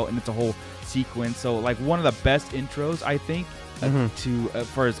comes out, and it's a whole sequence. So like one of the best intros, I think,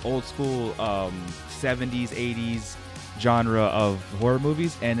 for his old school 70s 80s genre of horror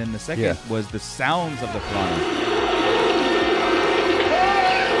movies. And then the second was the sounds of the piranha.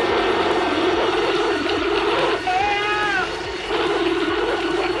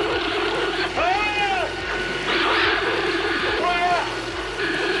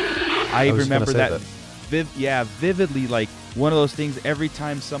 I remember that vividly, like one of those things. Every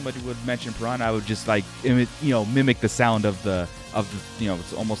time somebody would mention piranha, I would just like mimic the sound of the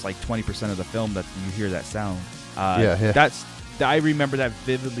it's almost like 20% of the film that you hear that sound. I remember that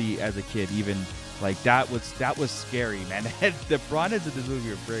vividly as a kid. Even like that was scary, man. The piranhas in this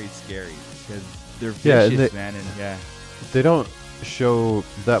movie are very scary because they're vicious, man, and they don't show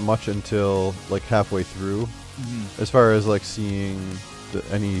that much until like halfway through, as far as like seeing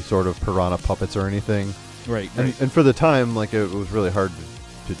any sort of piranha puppets or anything. Right. And for the time, like it was really hard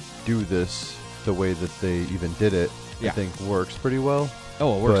to do this the way that they even did it. I think works pretty well.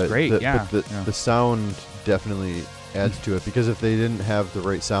 Oh, it works great. But the sound definitely adds to it, because if they didn't have the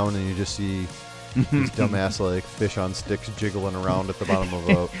right sound and you just see these dumbass like fish on sticks jiggling around at the bottom of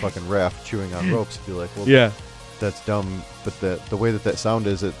a fucking raft chewing on ropes, you'd be like, well, that's dumb. But the way that sound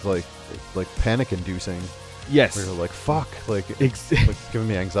is, it's like panic inducing. Yes. Where you're like, fuck, like it's giving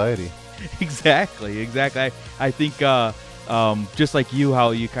me anxiety. Exactly. I think just like you,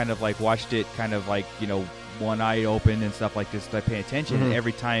 how you kind of like watched it kind of like, one eye open and stuff like this, like paying attention. And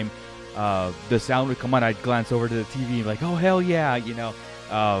every time the sound would come on, I'd glance over to the TV and be like, oh, hell yeah,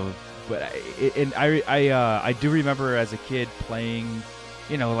 but I do remember as a kid playing,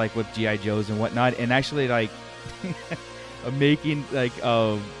 like with G.I. Joes and whatnot, and actually like making like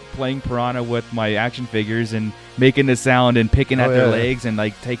playing piranha with my action figures and making the sound and picking at their legs and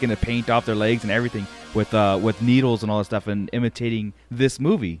like taking the paint off their legs and everything with needles and all that stuff and imitating this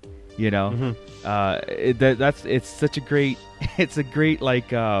movie. It's such a great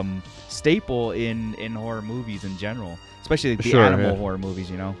like staple in horror movies in general, especially like the animal horror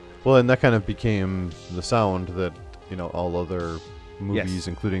movies. Well, and that kind of became the sound that all other movies,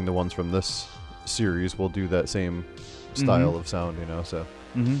 including the ones from this series, will do that same style of sound. So.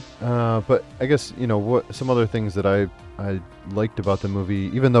 But I guess what some other things that I liked about the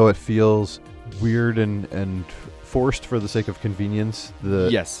movie, even though it feels weird and forced for the sake of convenience,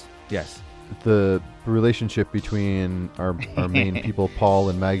 Yes. The relationship between our main people, Paul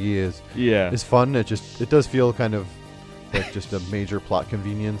and Maggie, is fun. It does feel kind of like just a major plot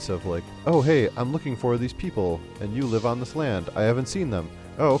convenience of like, oh hey, I'm looking for these people and you live on this land. I haven't seen them.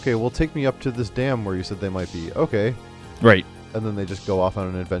 Oh, okay, well take me up to this dam where you said they might be. Okay. Right. And then they just go off on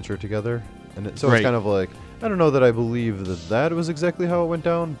an adventure together. And it's kind of like, I don't know that I believe that was exactly how it went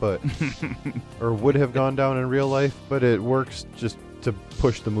down, but or would have gone down in real life, but it works just to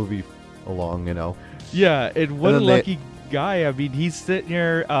push the movie along, Yeah, and what a lucky guy. I mean, he's sitting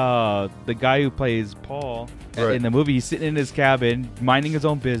here, the guy who plays Paul in the movie, he's sitting in his cabin, minding his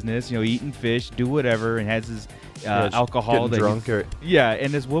own business, eating fish, do whatever, and has his alcohol. Getting drunk.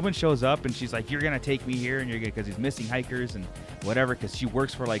 And this woman shows up, and she's like, you're going to take me here, and you're because he's missing hikers and whatever, because she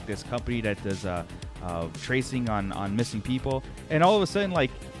works for like this company that does tracing on missing people. And all of a sudden,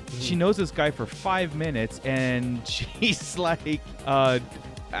 like, she knows this guy for 5 minutes, and she's like,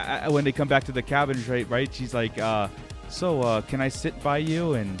 when they come back to the cabin, right? She's like, so can I sit by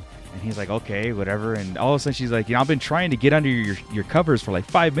you? And he's like, okay, whatever. And all of a sudden she's like, I've been trying to get under your covers for like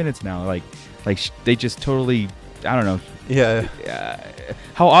 5 minutes now. Like they just totally, I don't know. Yeah.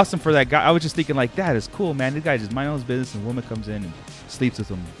 How awesome for that guy. I was just thinking like, that is cool, man. This guy just mind his business, and a woman comes in and sleeps with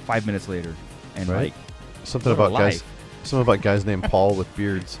him 5 minutes later. And like, something about guys named Paul with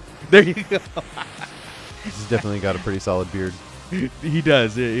beards. There you go. He's definitely got a pretty solid beard. He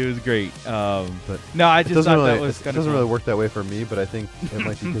does. It was great. But no, I just thought that was kind of. It doesn't really work that way for me, but I think it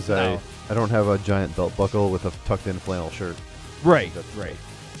might be because I don't have a giant belt buckle with a tucked in flannel shirt. Right.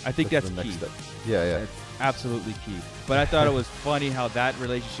 I think That's that's the key. next step. Yeah. That's absolutely key. But I thought it was funny how that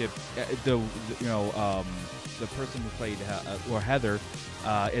relationship, the person who played or Heather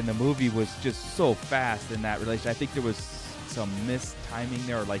in the movie was just so fast in that relationship. I think there was some mistiming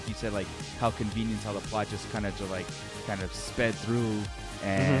there, or like you said, like how convenient how the plot just kind of sped through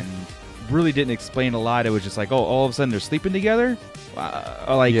and really didn't explain a lot. It was just like, oh, all of a sudden they're sleeping together.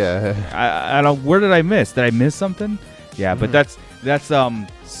 I don't. Where did I miss? Did I miss something? Yeah, but that's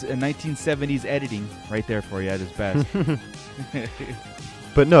 1970s editing right there for you at its best.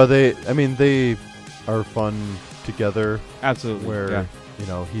 But no, they are fun together. Absolutely. Where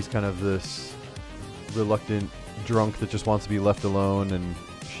he's kind of this reluctant drunk that just wants to be left alone, and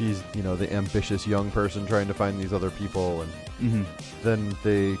she's the ambitious young person trying to find these other people, and then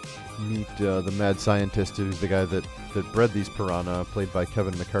they meet the mad scientist who's the guy that bred these piranha, played by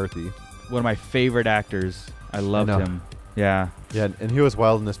Kevin McCarthy. One of my favorite actors. I loved him. Yeah. Yeah, and he was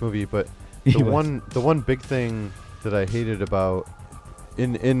wild in this movie, but the one big thing that I hated about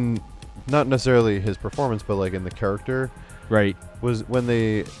in not necessarily his performance, but like in the character, right, was when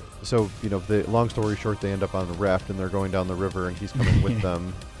the long story short, they end up on a raft and they're going down the river, and he's coming with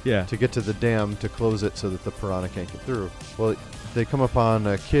them to get to the dam to close it so that the piranha can't get through. Well, they come upon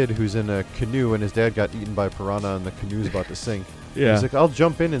a kid who's in a canoe, and his dad got eaten by a piranha, and the canoe's about to sink. Yeah. He's like, I'll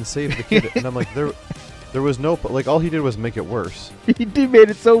jump in and save the kid. And I'm like, there was no, like, all he did was make it worse. He made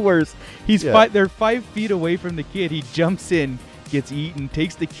it so worse. They're 5 feet away from the kid. He jumps in, gets eaten,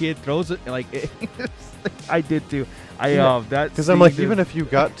 takes the kid, throws it. I did too. Because I'm like, even if you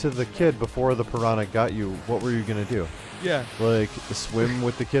got to the kid before the piranha got you, what were you gonna do? Yeah. Like swim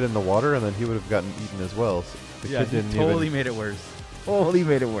with the kid in the water, and then he would have gotten eaten as well. So the kid didn't made it worse. Totally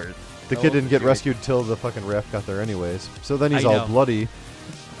made it worse. The kid didn't get rescued till the fucking raft got there anyways. So then he's all bloody,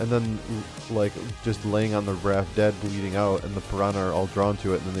 and then like just laying on the raft dead, bleeding out, and the piranha are all drawn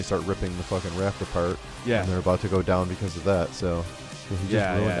to it, and then they start ripping the fucking raft apart. Yeah. And they're about to go down because of that. So he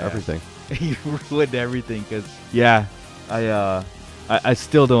just ruined everything. He ruined everything because I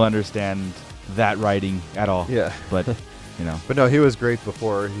still don't understand that writing at all. Yeah. But But no, he was great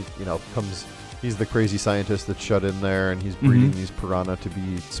before he comes. He's the crazy scientist that's shut in there, and he's breeding these piranha to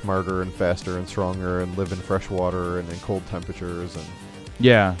be smarter and faster and stronger and live in fresh water and in cold temperatures and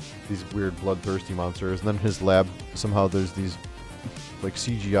these weird bloodthirsty monsters. And then his lab, somehow there's these like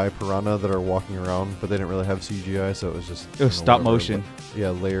CGI piranha that are walking around, but they didn't really have CGI, so it was just stop motion.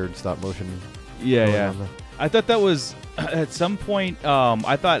 Layered stop motion. Yeah. I thought that was at some point.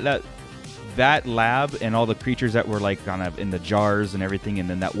 I thought that lab and all the creatures that were like kind of in the jars and everything, and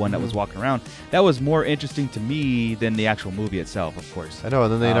then that one that was walking around, that was more interesting to me than the actual movie itself, of course. I know,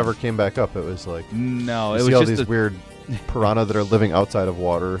 and then they never came back up. It was like no, it was see all just these weird piranha that are living outside of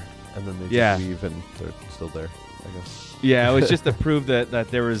water, and then they just leave and they're still there, I guess. Yeah, it was just to prove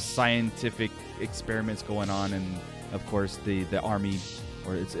that there was scientific experiments going on, and of course the army,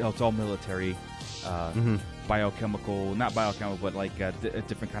 or it's all military. Biochemical, not biochemical, but like a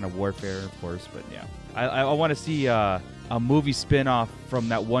different kind of warfare, of course. But yeah, I want to see a movie spin-off from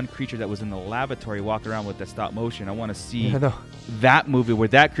that one creature that was in the lavatory walking around with the stop motion. I want to see that movie where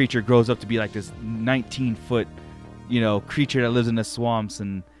that creature grows up to be like this 19-foot, creature that lives in the swamps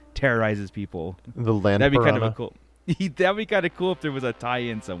and terrorizes people. The land That'd be piranha. kind of cool. That'd be kind of cool if there was a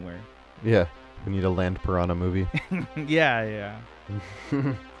tie-in somewhere. Yeah, we need a land piranha movie. Yeah.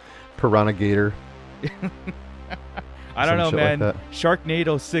 Piranha Gator. I don't know, man. Like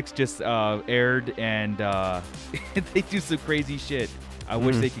Sharknado 6 just aired, and they do some crazy shit. I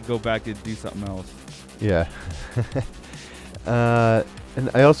wish they could go back and do something else. Yeah.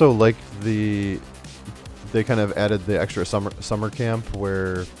 And I also liked they kind of added the extra summer camp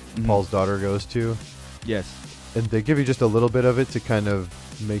where Paul's daughter goes to. Yes. And they give you just a little bit of it to kind of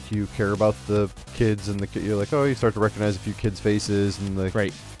make you care about the kids, and you're like, oh, you start to recognize a few kids' faces, and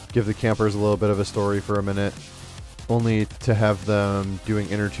give the campers a little bit of a story for a minute, only to have them doing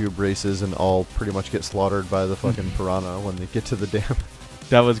inner tube races and all pretty much get slaughtered by the fucking piranha when they get to the dam.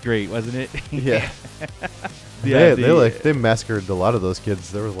 That was great, wasn't it? Yeah. They massacred a lot of those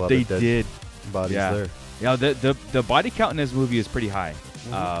kids. There was a lot of dead bodies there. Yeah, the body count in this movie is pretty high.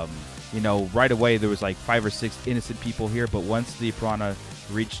 Right away there was like 5 or 6 innocent people here, but once the piranha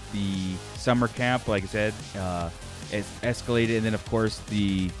reached the summer camp, like I said, it escalated, and then of course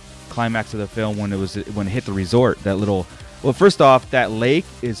the climax of the film when it hit the resort, first off, that lake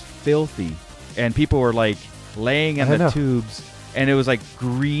is filthy, and people were like laying in the tubes, and it was like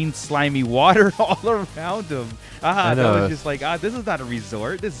green slimy water all around them. That was just like, this is not a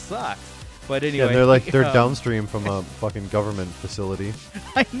resort, this sucks. But Yeah, anyway, they're downstream from a fucking government facility.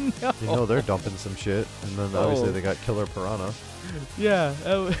 I know. You know they're dumping some shit, and then obviously Oh. they got killer piranha. Yeah,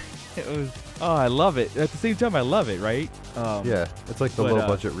 it was. Oh, I love it. At the same time, I love it. Right? Yeah, it's like the but, low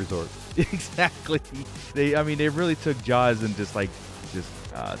budget resort. Exactly. They really took Jaws and just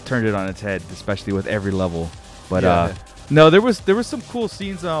turned it on its head, especially with every level. But Yeah. no, there was some cool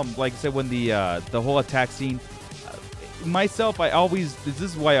scenes. Like I said, when the whole attack scene. Myself, this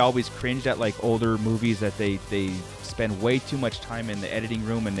is why I always cringed at like older movies that they spend way too much time in the editing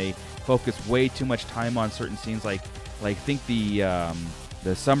room and they focus way too much time on certain scenes. Like think the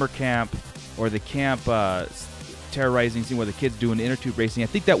summer camp or the camp terrorizing scene where the kids doing inner tube racing. I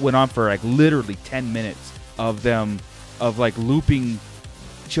think that went on for like literally 10 minutes of them like looping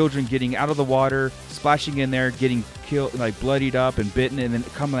children getting out of the water, splashing in there, getting killed, like bloodied up and bitten, and then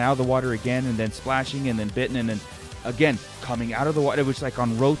coming out of the water again, and then splashing and then bitten, and then again coming out of the water. It was like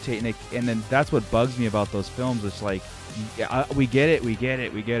on rotate, and then that's what bugs me about those films. It's like, we get it.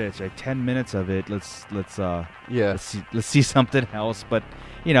 It's like 10 minutes of it. Let's see something else. But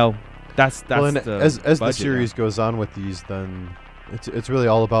that's well, and the as the budget, series goes on with these, then it's really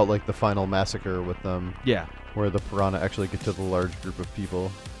all about like the final massacre with them. Yeah. Where the piranha actually get to the large group of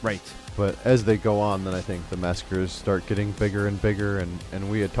people. Right. But as they go on, then I think the massacres start getting bigger and bigger, and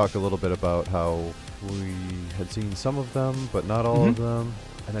we had talked a little bit about how we had seen some of them, but not all of them.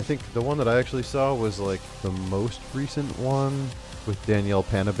 And I think the one that I actually saw was like the most recent one with Danielle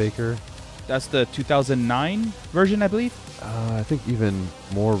Panabaker. That's the 2009 version, I believe. I think even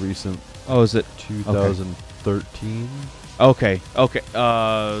more recent. Oh, is it 2013? Okay.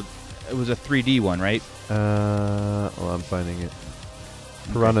 It was a 3D one, right? Well, I'm finding it.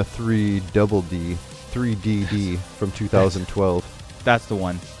 Piranha 3 Double D, 3DD from 2012. That's the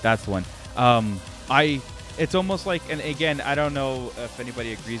one. It's almost like, and again, I don't know if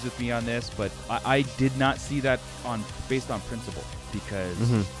anybody agrees with me on this, but I did not see that based on principle, because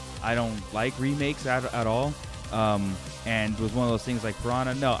I don't like remakes at all. And it was one of those things like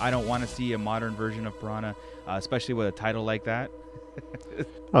Piranha. No, I don't want to see a modern version of Piranha, especially with a title like that.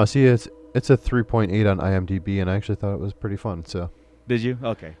 Oh, see, it's a 3.8 on IMDb, and I actually thought it was pretty fun. So, did you?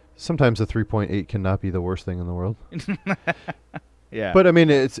 Okay. Sometimes a 3.8 cannot be the worst thing in the world. Yeah. But I mean,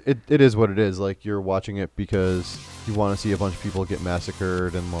 it is what it is. Like, you're watching it because you want to see a bunch of people get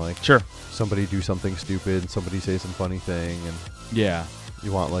massacred, and like somebody do something stupid, somebody say some funny thing, and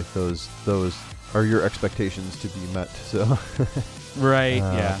you want like those are your expectations to be met. So right.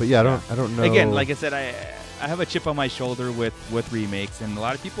 Yeah. But yeah, I don't know. Again, like I said, I have a chip on my shoulder with remakes, and a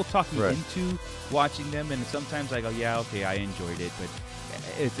lot of people talk me into watching them, and sometimes I go, yeah, okay, I enjoyed it, but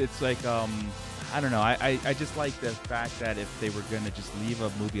it's like I don't know. I just like the fact that if they were going to just leave a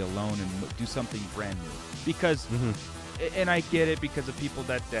movie alone and do something brand new, because and I get it, because of people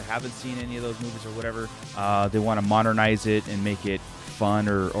that haven't seen any of those movies or whatever, they want to modernize it and make it fun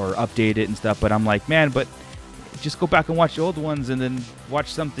or update it and stuff, but I'm like, man, but just go back and watch the old ones and then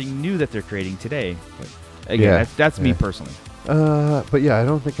watch something new that they're creating today. But again, that's me personally. But yeah, I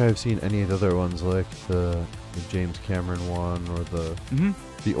don't think I've seen any of the other ones, like the James Cameron one or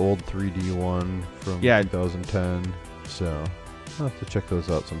the old 3D one from 2010. So I'll have to check those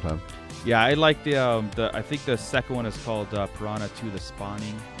out sometime. Yeah, I like the I think the second one is called Piranha 2: The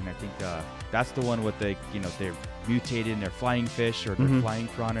Spawning, and I think that's the one with the they're mutated and they're flying fish, or they're flying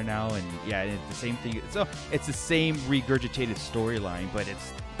piranha now, and it's the same thing. So it's the same regurgitated storyline, but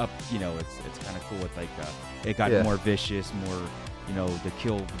it's up. It's kind of cool with like it got more vicious, more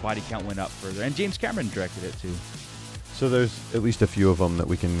the body count went up further, and James Cameron directed it too. So there's at least a few of them that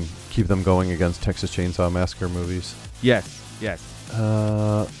we can keep them going against Texas Chainsaw Massacre movies. Yes.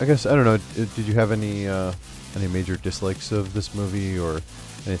 I guess, I don't know, did you have any major dislikes of this movie, or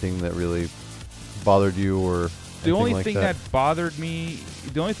anything that really bothered you, or the only like thing that bothered me,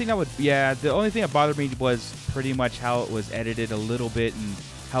 the only thing that bothered me was pretty much how it was edited a little bit, and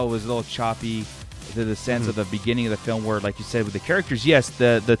how it was a little choppy, to the sense of the beginning of the film, where, like you said, with the characters, yes,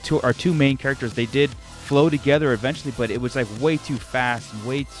 our two main characters, they did flow together eventually, but it was like way too fast,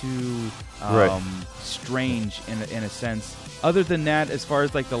 way too strange in a sense. Other than that, as far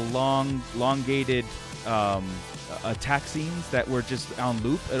as like the elongated attack scenes that were just on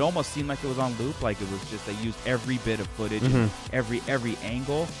loop, it almost seemed like it was on loop. Like it was just, they used every bit of footage and every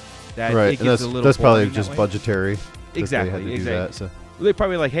angle. That it gets a little that's probably boring just that way. budgetary. Exactly. That, so. They're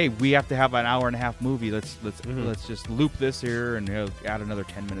probably like, hey, we have to have an hour and a half movie. Let's just loop this here and add another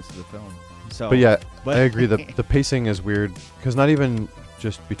 10 minutes to the film. So, but yeah, I agree. The pacing is weird, because not even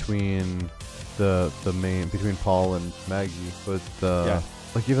just between between Paul and Maggie, but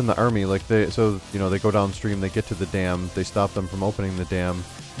like even the army, like they go downstream, they get to the dam, they stop them from opening the dam.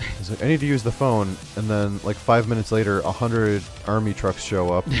 He's like, I need to use the phone, and then like 5 minutes later, 100 army trucks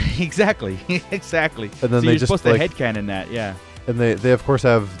show up. Exactly. And then so they you're just supposed to like, headcanon that, yeah. and they of course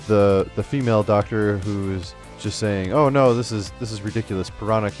have the female doctor who's just saying, oh no, this is ridiculous.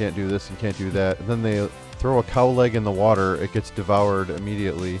 Piranha can't do this and can't do that. And then they throw a cow leg in the water, it gets devoured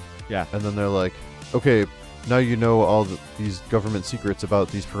immediately. Yeah. And then they're like, okay, now you know all these government secrets about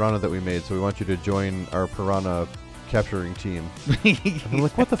these piranha that we made, so we want you to join our piranha capturing team. And I'm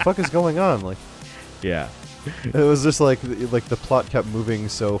like, what the fuck is going on? Like, Yeah. it was just like the plot kept moving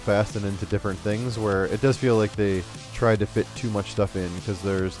so fast and into different things, where it does feel like they tried to fit too much stuff in, because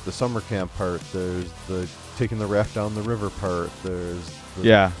there's the summer camp part, there's the taking the raft down the river part, there's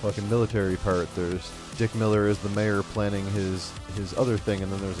the fucking military part, there's Dick Miller is the mayor planning his other thing,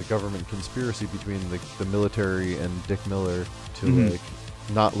 and then there's a government conspiracy between the military and Dick Miller to like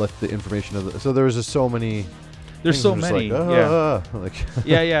not let the information of so there was just so many. There's so many. Like,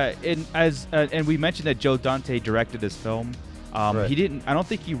 yeah. And and we mentioned that Joe Dante directed this film. Right. He didn't. I don't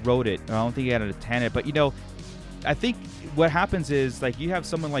think he wrote it. I don't think he had a tenet. But I think what happens is, like, you have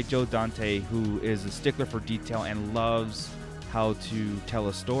someone like Joe Dante who is a stickler for detail and loves how to tell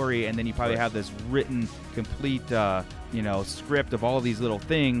a story, and then you probably have this written complete script of all these little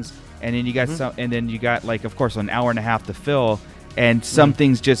things, and then you got some, and then you got, like, of course, an hour and a half to fill, and some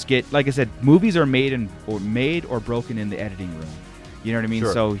things just get, like I said, movies are made or broken in the editing room. You know what I mean?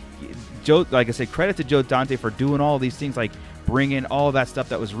 Sure. So Joe, like I said, credit to Joe Dante for doing all these things, like bring in all that stuff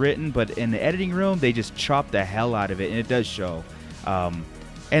that was written, but in the editing room they just chop the hell out of it, and it does show.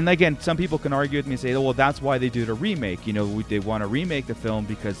 And again, some people can argue with me and say, oh, well, that's why they did a remake. They want to remake the film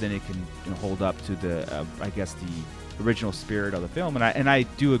because then it can hold up to the, I guess, the original spirit of the film. And I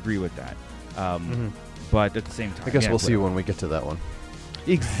do agree with that. But at the same time, I guess we'll see when we get to that one.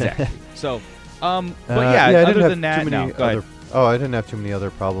 Exactly. So, but I other didn't than have that, too many other. Oh, I didn't have too many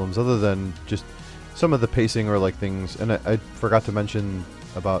other problems other than just some of the pacing or like things. And I forgot to mention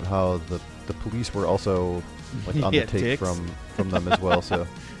about how the police were also like on the take ticks. from them as well. So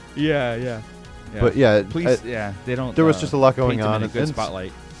yeah. But yeah, police. They don't. There was just a lot going paint them on. in a good And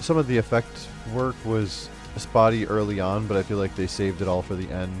spotlight. some of the effect work was spotty early on, but I feel like they saved it all for the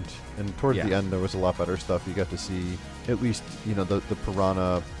end. And towards the end, there was a lot better stuff. You got to see at least the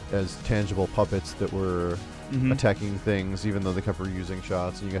piranha as tangible puppets that were attacking things, even though they kept reusing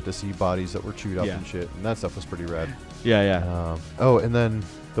shots. And you got to see bodies that were chewed up and shit, and that stuff was pretty rad. Yeah. And then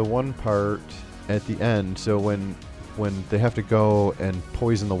the one part at the end, so when they have to go and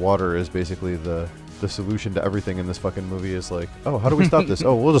poison the water is basically the solution to everything in this fucking movie is like, oh, how do we stop this?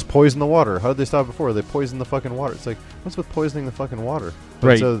 Oh, we'll just poison the water. How did they stop before? They poisoned the fucking water. It's like, what's with poisoning the fucking water? But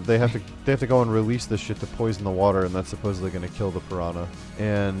Right. So they have to go and release this shit to poison the water, and that's supposedly going to kill the piranha.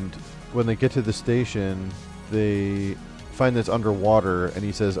 And when they get to the station, they find that it's underwater, and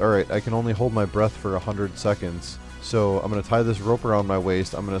he says, all right, I can only hold my breath for 100 seconds. So I'm going to tie this rope around my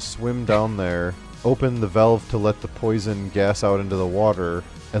waist. I'm going to swim down there, open the valve to let the poison gas out into the water,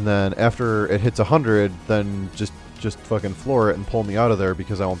 and then after it hits 100, then just fucking floor it and pull me out of there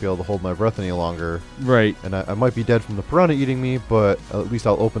because I won't be able to hold my breath any longer. Right. And I might be dead from the piranha eating me, but at least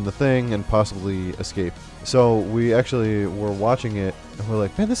I'll open the thing and possibly escape. So we actually were watching it, and we're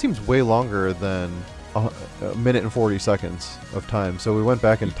like, man, this seems way longer than a minute and 40 seconds of time. So we went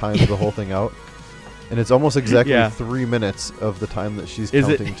back and timed the whole thing out, and it's almost exactly 3 minutes of the time that she's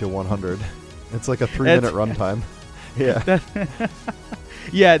counting to 100. It's like a 3-minute runtime. Yeah.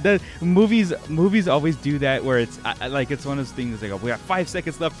 Yeah, the movies always do that, where it's like it's one of those things. They go, we got 5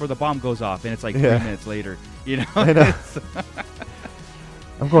 seconds left before the bomb goes off, and it's like 3 minutes later. I know.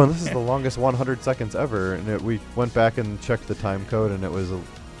 I'm going, this is the longest 100 seconds ever, and we went back and checked the time code, and it was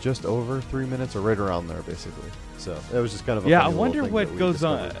just over 3 minutes, or right around there, basically. So it was just kind of a I funny wonder little thing what that we goes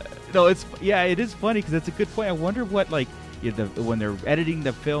on. discovered. No, it is funny because it's a good point. I wonder what when they're editing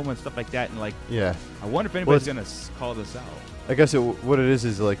the film and stuff like that, and I wonder if anybody's gonna call this out. I guess what it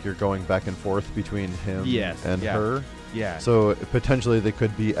is like you're going back and forth between him and her. Yeah. So potentially they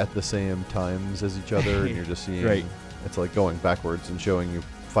could be at the same times as each other, and you're just seeing it's like going backwards and showing you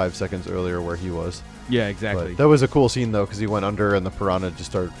 5 seconds earlier where he was. Yeah, exactly. But that was a cool scene though, because he went under and the piranha just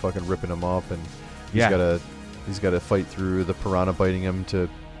started fucking ripping him up, and he's got to fight through the piranha biting him to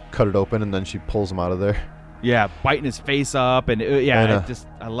cut it open, and then she pulls him out of there. Yeah, biting his face up, and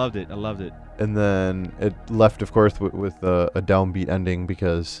I loved it. And then it left, of course, with a downbeat ending,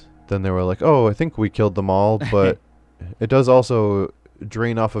 because then they were like, oh, I think we killed them all, but it does also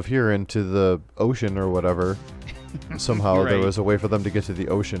drain off of here into the ocean or whatever. somehow there Right. was a way for them to get to the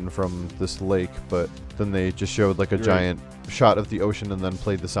ocean from this lake, but then they just showed like a Right. giant shot of the ocean and then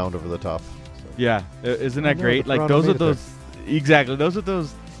played the sound over the top. Yeah, isn't that no, great? the Like piranha those are made it there. those exactly. Those are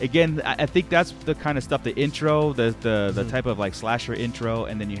those. Again, I think that's the kind of stuff. The intro, the Mm-hmm. type of like slasher intro,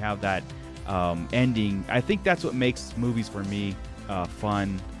 and then you have that ending. I think that's what makes movies for me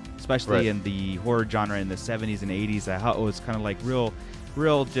fun, especially Right. in the horror genre in the 70s and 80s. How it was kind of like real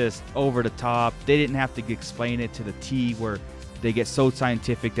just over the top. They didn't have to explain it to the T where they get so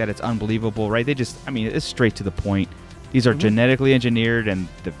scientific that it's unbelievable, right? They just, I mean, it's straight to the point. These are genetically engineered, and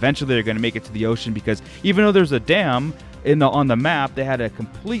eventually they're going to make it to the ocean because even though there's a dam on the map, they had a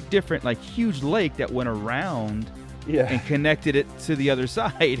complete different, like, huge lake that went around and connected it to the other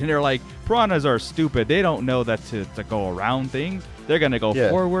side. And they're like, piranhas are stupid. They don't know that to go around things. They're going to go Yeah.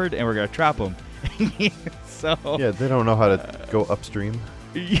 forward, and we're going to trap them. So Yeah, they don't know how to go upstream.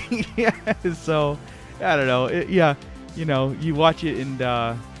 yeah, so I don't know. You know, you watch it, and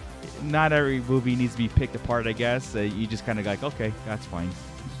not every movie needs to be picked apart. I guess you just kind of like, okay, that's fine.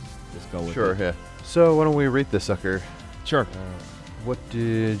 Just go with Sure, it. yeah. So why don't we rate this sucker? Sure. What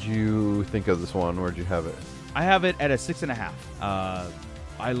did you think of this one? Where'd you have it? I have it at a 6.5.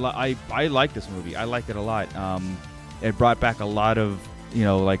 I like this movie. I like it a lot. It brought back a lot of, you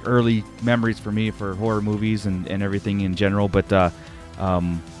know, like early memories for me for horror movies and everything in general. But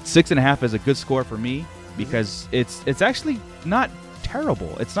 6.5 is a good score for me because it's actually not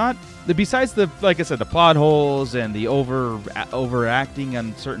terrible. It's not besides the, like I said, the plot holes and the overacting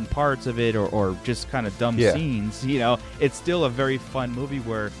on certain parts of it, or just kind of dumb Yeah. scenes. You know, it's still a very fun movie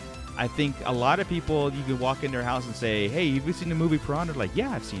where I think a lot of people, you can walk in their house and say, "Hey, have you seen the movie Piranha?" Like,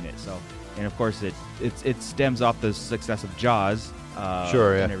 yeah, I've seen it. So, and of course, it stems off the success of Jaws,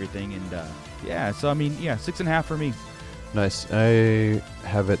 Sure, yeah. and everything, and yeah. So I mean, yeah, 6.5 for me. Nice. I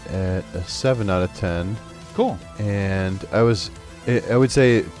have it at a 7 out of 10. Cool. And I would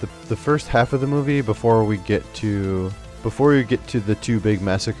say the first half of the movie before we get to the two big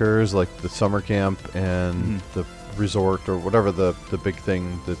massacres, like the summer camp and the resort or whatever the big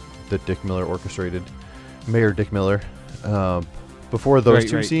thing that Dick Miller orchestrated, Mayor Dick Miller. Before those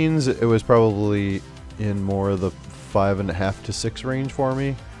two Right. scenes, it was probably in more of the 5.5 to 6 range for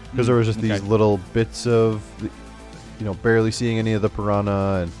me because there was just these Okay. little bits of, you know, barely seeing any of the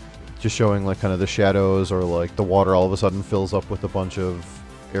piranha and just showing like kind of the shadows, or like the water all of a sudden fills up with a bunch of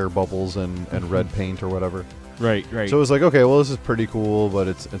air bubbles and red paint or whatever. Right. So it was like, okay, well, this is pretty cool, but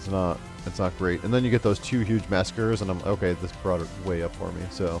it's not great. And then you get those two huge massacres, and I'm okay. This brought it way up for me.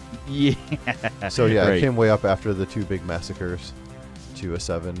 So yeah. so yeah, Right. it came way up after the two big massacres to a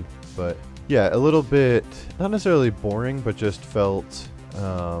 7. But yeah, a little bit not necessarily boring, but just felt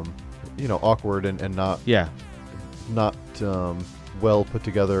you know, awkward and not Yeah. well put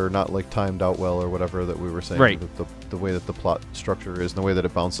together, not like timed out well or whatever that we were saying. Right. The way that the plot structure is and the way that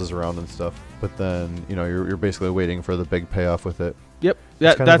it bounces around and stuff. But then, you know, you're basically waiting for the big payoff with it. Yep.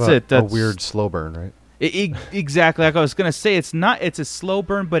 It's kind That's of a, it. That's a weird slow burn, right? Exactly. Like I was gonna say, it's a slow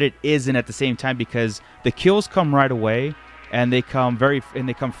burn, but it isn't at the same time because the kills come right away, and they come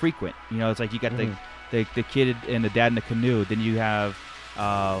frequent. You know, it's like you got the kid and the dad in the canoe. Then you have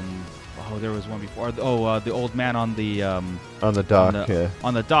there was one before. The old man on the On the dock,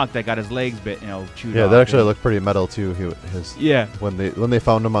 on the dock that got his legs bit, you know, chewed yeah, off. that actually and- looked pretty metal too. Yeah. When they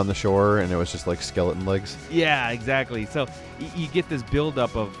found him on the shore and it was just like skeleton legs. Yeah, exactly. So you get this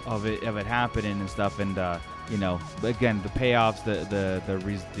buildup of it happening and stuff, and you know, again, the payoffs,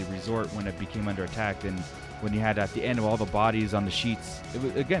 the resort when it became under attack, and when you had at the end of all the bodies on the sheets, it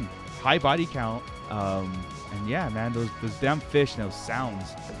was again high body count, and yeah, man, those damn fish and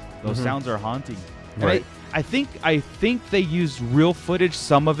those sounds are haunting. And Right. I think they used real footage,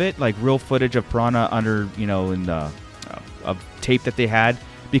 some of it, like real footage of piranha under, you know, in the of tape that they had,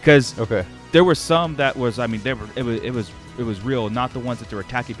 because Okay. there were some that was, I mean, it was real, not the ones that they were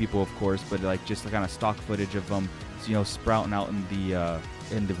attacking people, of course, but like just the kind of stock footage of them, you know, sprouting out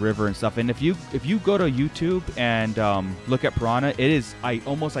in the river and stuff. And if you go to YouTube and look at piranha, it is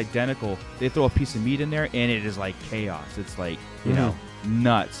almost identical. They throw a piece of meat in there, and it is like chaos. It's like, you know,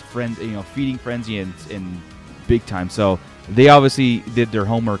 nuts, feeding frenzy in big time. So they obviously did their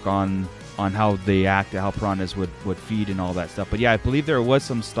homework on how they act, how piranhas would feed and all that stuff. But yeah, I believe there was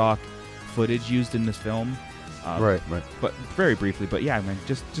some stock footage used in this film. Right. But very briefly. But yeah, man,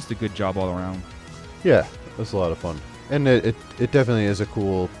 just a good job all around. Yeah, it was a lot of fun. And it definitely is a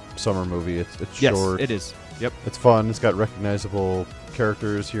cool summer movie. It's Yes, short. it is. Yep. It's fun. It's got recognizable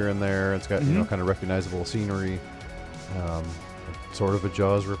characters here and there. It's got, you know, Mhm. kind of recognizable scenery. Sort of a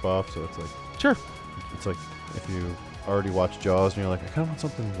Jaws ripoff, so it's like Sure. it's like if you already watched Jaws and you're like, I kind of want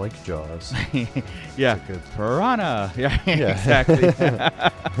something like Jaws. Yeah, It's a good- Piranha. Yeah, Yeah. exactly.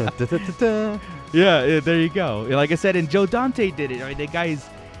 Da-da-da-da. Yeah, there you go. Like I said, and Joe Dante did it. I mean, the guy's,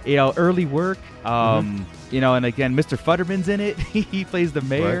 early work. And again, Mr. Futterman's in it. He plays the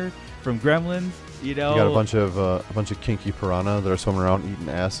mayor Right. from Gremlins. You got a bunch of kinky piranha that are swimming around eating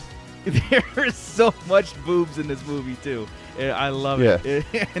ass. There's so much boobs in this movie too. I love it.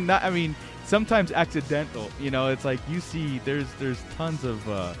 And not, I mean, sometimes accidental. It's like you see there's tons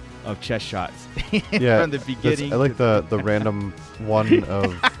of chest shots Yeah, from the beginning. I like the random one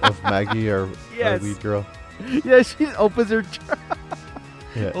of Maggie, our Yes. lead girl. Yeah, she opens her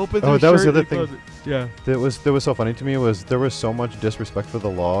Yeah. opens Oh, her that was the shirt other and thing. closes it. Yeah. That was so funny to me was there was so much disrespect for the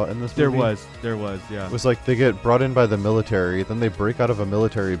law in this movie. There was, yeah. It was like they get brought in by the military, then they break out of a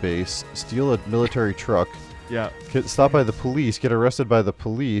military base, steal a military truck, Yeah. get stopped by the police, get arrested by the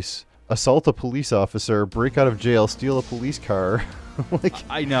police, assault a police officer, break out of jail, steal a police car. Like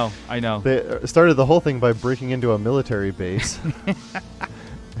I know. they started the whole thing by breaking into a military base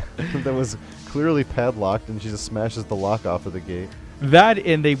that was clearly padlocked, and she just smashes the lock off of the gate. That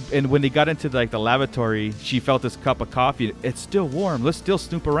and when they got into like the lavatory, she felt this cup of coffee. It's still warm. Let's still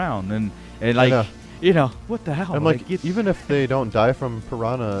snoop around and like what the hell? I'm like, get- even if they don't die from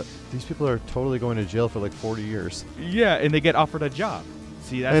piranha, these people are totally going to jail for like 40 years. yeah, and they get offered a job.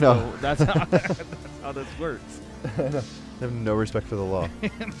 See, I know. that's how this works. They have no respect for the law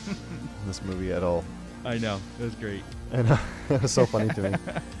in this movie at all. I know. It was great. And it was so funny to me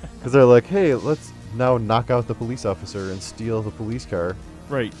because they're like, "Hey, let's now knock out the police officer and steal the police car."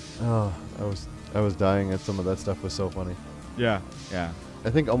 Right. Oh, I was dying at some of that stuff. Was so funny. Yeah. I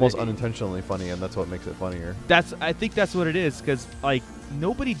think almost unintentionally funny, and that's what makes it funnier. I think that's what it is, because like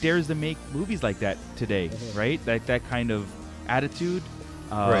nobody dares to make movies like that today, right? That kind of attitude,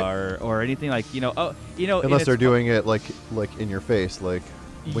 Right. or anything like Unless they're doing it like in your face, like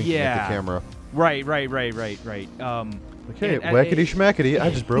winking at the camera. Right. Like, hey, whackity schmackity, I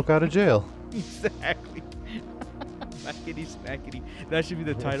just broke out of jail. Exactly. Whackity smackity. That should be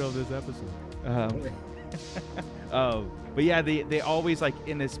the title of this episode. But yeah, they always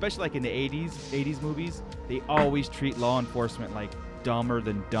especially like in the 80s movies, they always treat law enforcement like dumber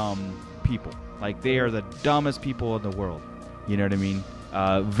than dumb people. Like they are the dumbest people in the world. You know what I mean?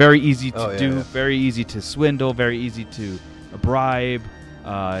 Very easy to do, very easy to swindle, very easy to bribe.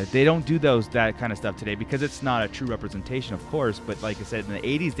 They don't do that kind of stuff today because it's not a true representation, of course. But like I said, in the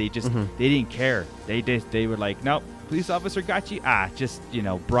 80s, they just they didn't care. They were like, nope, police officer got you. Just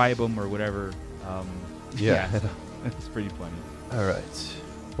bribe them or whatever. Yeah. It's pretty funny. All right.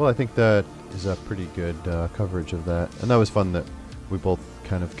 Well, I think that is a pretty good coverage of that, and that was fun that we both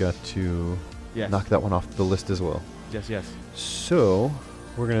kind of got to knock that one off the list as well. Yes. So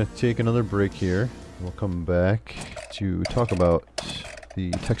we're gonna take another break here. We'll come back to talk about the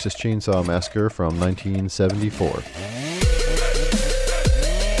Texas Chainsaw Massacre from 1974.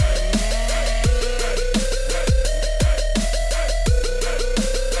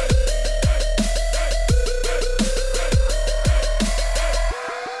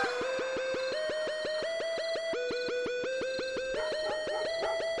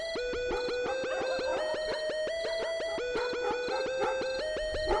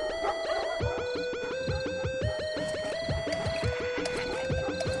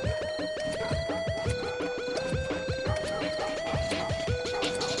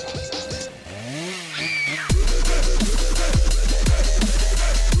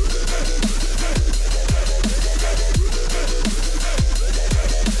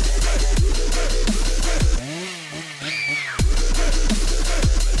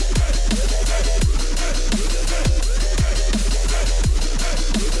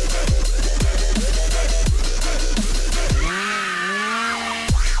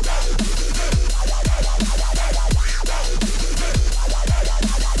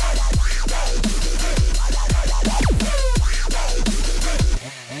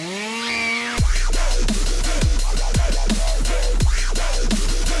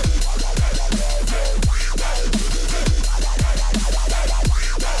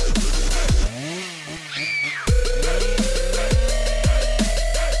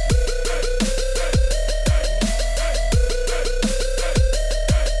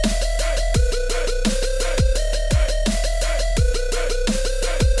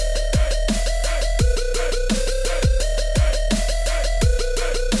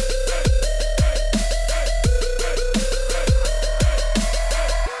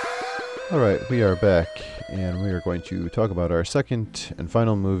 Alright, we are back, and we are going to talk about our second and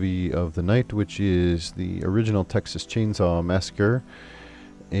final movie of the night, which is the original Texas Chainsaw Massacre,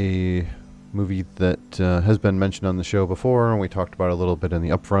 a movie that has been mentioned on the show before, and we talked about it a little bit in the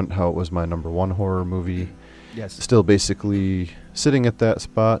upfront, how it was my number one horror movie. Yes. Still basically sitting at that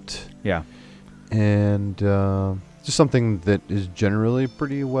spot. Yeah. And just something that is generally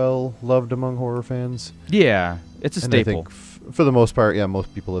pretty well loved among horror fans. Yeah, it's a And I staple. think for the most part, yeah,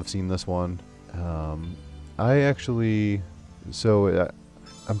 most people have seen this one. I actually,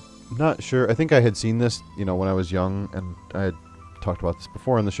 I'm not sure. I think I had seen this, when I was young, and I had talked about this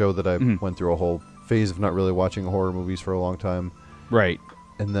before on the show that I went through a whole phase of not really watching horror movies for a long time. Right.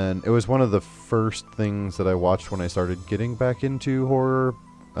 And then it was one of the first things that I watched when I started getting back into horror.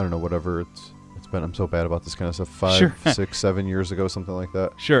 I don't know, whatever it's been. I'm so bad about this kind of stuff. 5, 6, 7 years ago, something like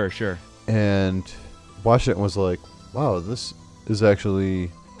that. Sure. And watched it and was like, wow, this is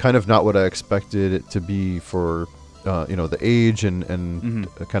actually kind of not what I expected it to be for, the age and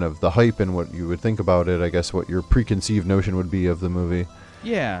kind of the hype and what you would think about it. I guess what your preconceived notion would be of the movie.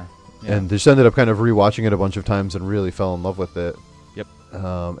 Yeah. And just ended up kind of rewatching it a bunch of times and really fell in love with it. Yep.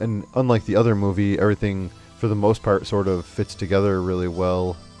 And unlike the other movie, everything for the most part sort of fits together really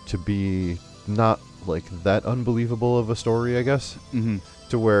well to be not like that unbelievable of a story, I guess. Mm-hmm.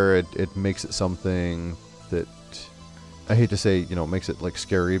 To where it makes it something that I hate to say, makes it like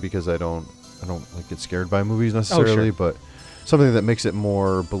scary, because I don't like get scared by movies necessarily, but something that makes it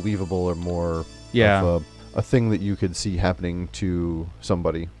more believable or more of a thing that you could see happening to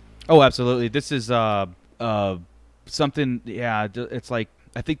somebody. Oh, absolutely. This is something. Yeah, it's like,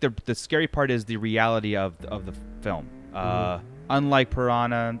 I think the scary part is the reality of the film. Unlike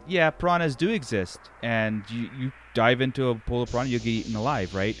Piranha, piranhas do exist, and you dive into a pool of piranha, you'll get eaten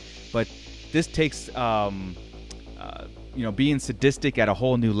alive, right? But this takes being sadistic at a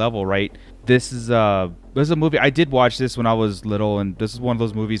whole new level, right? This is a movie. I did watch this when I was little, and this is one of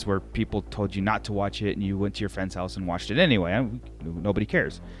those movies where people told you not to watch it, and you went to your friend's house and watched it anyway. Nobody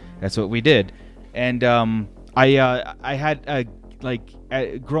cares. That's what we did. And I had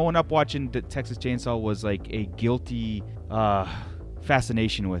growing up watching the Texas Chainsaw was like a guilty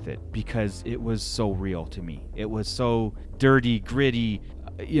fascination with it, because it was so real to me. It was so dirty, gritty,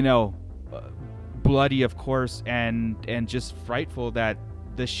 bloody, of course, and just frightful that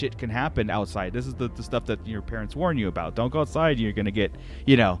this shit can happen outside. This is the stuff that your parents warn you about. Don't go outside, you're gonna get,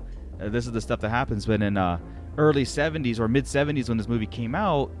 this is the stuff that happens. But in early 70s or mid 70s, when this movie came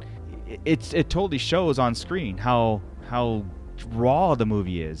out, it totally shows on screen how raw the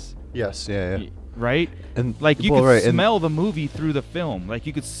movie is. Yes, yeah. Right? And like, you could smell the movie through the film. Like,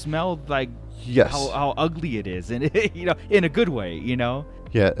 you could smell how ugly it is, and in a good way,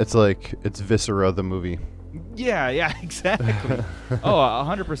 Yeah, it's like it's Viscera the movie. Yeah, exactly.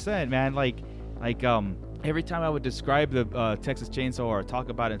 100%, man. Like every time I would describe the Texas Chainsaw or talk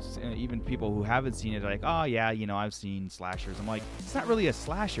about it, even people who haven't seen it are like, oh yeah, I've seen slashers. I'm like, it's not really a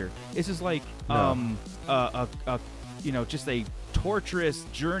slasher. It's just like just a torturous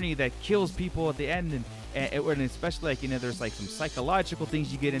journey that kills people at the end, and especially there's like some psychological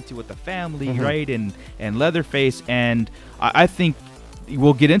things you get into with the family, right? And Leatherface, and I think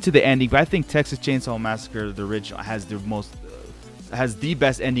we'll get into the ending, but I think Texas Chainsaw Massacre, the original, has the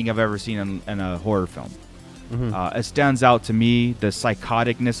best ending I've ever seen in a horror film. It stands out to me, the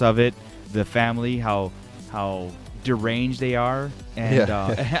psychoticness of it, the family, how deranged they are, and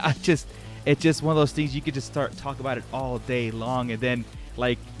it's just one of those things you could just talk about it all day long, and then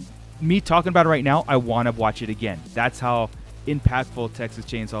like me talking about it right now, I want to watch it again. That's how impactful Texas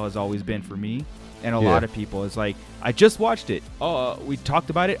Chainsaw has always been for me. And a lot of people, it's like, I just watched it. Oh, we talked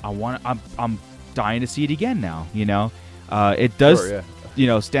about it. I'm dying to see it again now. It does,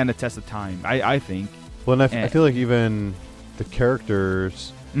 stand the test of time. I think. Well, and I feel like even the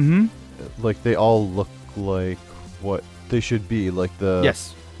characters, like they all look like what they should be. Like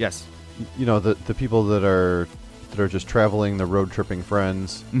yes, the people that are just traveling, the road tripping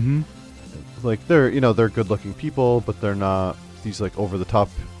friends. Like they're good looking people, but they're not these like over the top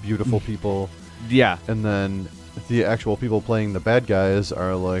beautiful people. Yeah. And then the actual people playing the bad guys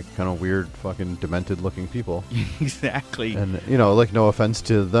are like kind of weird, fucking demented looking people. Exactly. And like, no offense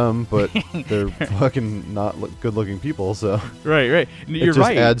to them, but they're fucking not good looking people. So right. You're it just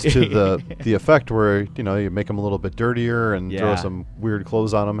right. adds to the effect where you make them a little bit dirtier and throw some weird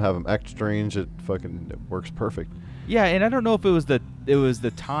clothes on them, have them act strange. It works perfect. Yeah, and I don't know if it was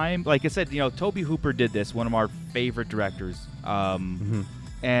the time. Like I said, Tobe Hooper did this, one of our favorite directors.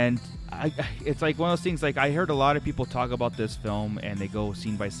 And it's like one of those things, like I heard a lot of people talk about this film and they go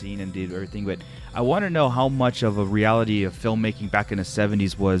scene by scene and did everything, but I want to know how much of a reality of filmmaking back in the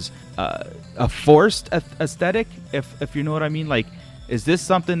 70s was a forced aesthetic, if you know what I mean. Like, is this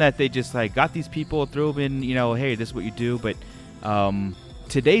something that they just like got these people, threw them in, hey, this is what you do, but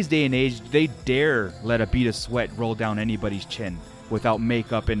today's day and age, they dare let a bead of sweat roll down anybody's chin without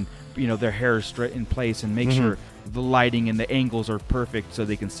makeup and their hair is straight in place and make sure the lighting and the angles are perfect so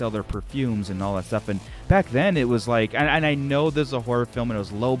they can sell their perfumes and all that stuff. And back then it was like, and I know this is a horror film and it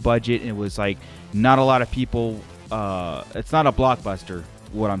was low budget and it was like not a lot of people. It's not a blockbuster.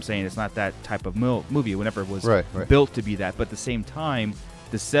 What I'm saying, it's not that type of movie. Whenever it was built to be that, but at the same time,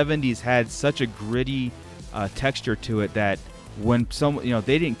 the 70s had such a gritty texture to it that when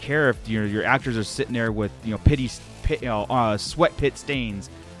they didn't care if your actors are sitting there with sweat pit stains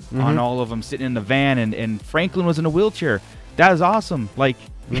on all of them sitting in the van, and Franklin was in a wheelchair. That is awesome. Like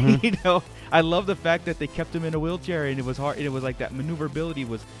I love the fact that they kept him in a wheelchair, and it was hard. It was like that maneuverability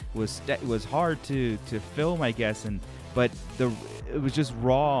was hard to film, I guess, but it was just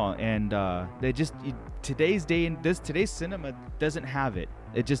raw, and they just today's cinema doesn't have it.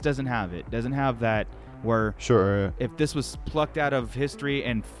 It just doesn't have it. Doesn't have that where if this was plucked out of history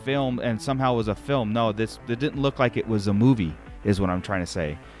and filmed and somehow was a film. No, it didn't look like it was a movie. Is what I'm trying to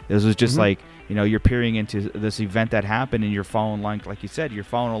say. This was just like you're peering into this event that happened, and you're following along, like you said, you're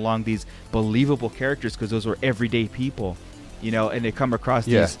following along these believable characters because those were everyday people, and they come across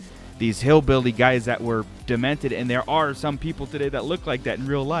these hillbilly guys that were demented, and there are some people today that look like that in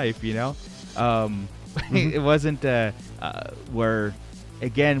real life. It wasn't where,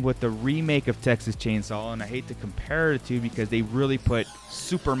 again, with the remake of Texas Chainsaw, and I hate to compare it to because they really put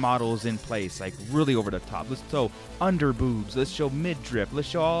supermodels in place, like really over the top. Let's show under boobs, let's show midriff, let's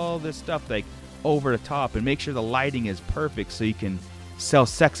show all this stuff like over the top, and make sure the lighting is perfect so you can sell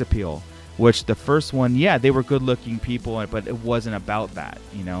sex appeal. Which the first one, they were good looking people, but it wasn't about that,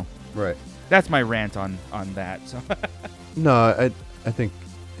 Right. That's my rant on that. So no, I think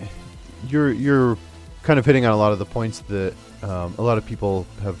you're kind of hitting on a lot of the points that a lot of people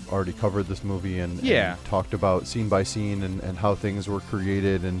have already covered this movie and talked about scene by scene and how things were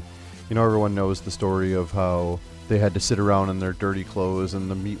created, and everyone knows the story of how they had to sit around in their dirty clothes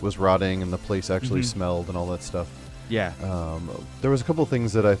and the meat was rotting and the place actually smelled and all that stuff. There was a couple of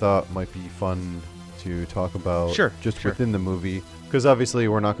things that I thought might be fun to talk about within the movie, because obviously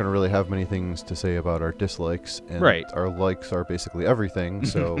we're not going to really have many things to say about our dislikes, and our likes are basically everything,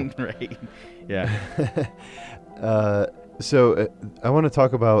 so so I want to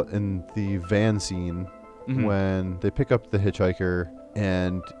talk about in the van scene when they pick up the hitchhiker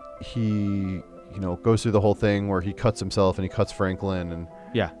and he goes through the whole thing where he cuts himself and he cuts Franklin and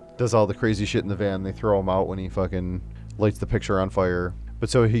does all the crazy shit in the van. They throw him out when he fucking lights the picture on fire. But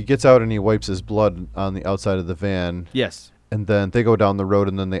so he gets out and he wipes his blood on the outside of the van. Yes. And then they go down the road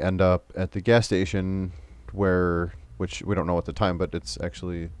and then they end up at the gas station which we don't know at the time, but it's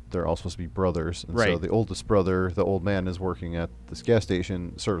actually, they're all supposed to be brothers. And so the oldest brother, the old man, is working at this gas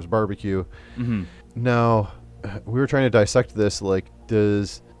station, serves barbecue. Now, we were trying to dissect this, like,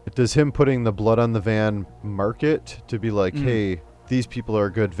 does him putting the blood on the van mark it to be like, hey, these people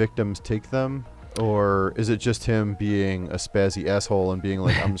are good victims, take them? Or is it just him being a spazzy asshole and being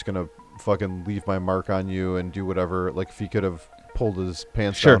like, I'm just going to fucking leave my mark on you and do whatever? Like, if he could have pulled his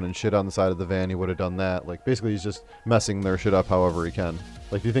pants down and shit on the side of the van, he would have done that. Like, basically, he's just messing their shit up however he can.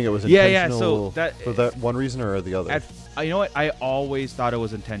 Like, do you think it was intentional for that one reason or the other? You know what? I always thought it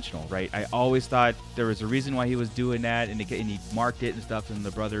was intentional, right? I always thought there was a reason why he was doing that, and he marked it and stuff, and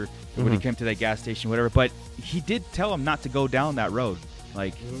the brother, when he came to that gas station, whatever. But he did tell him not to go down that road.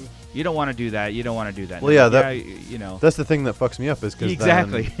 Like, you don't want to do that. You don't want to do that. Well, that's the thing that fucks me up is because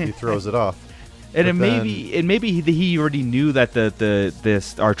then he throws it off. And maybe he already knew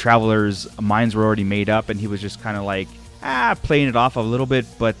that our travelers' minds were already made up, and he was just kind of like playing it off a little bit.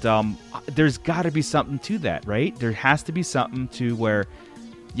 But there's got to be something to that, right? There has to be something to where,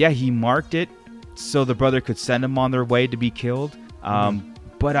 he marked it so the brother could send them on their way to be killed.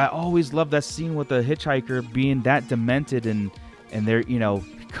 But I always loved that scene with the hitchhiker being that demented and they're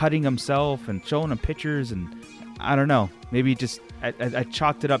cutting himself and showing him pictures, and I don't know, maybe just I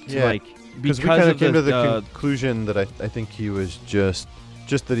chalked it up to like. Because we kind of came to the conclusion that I think he was just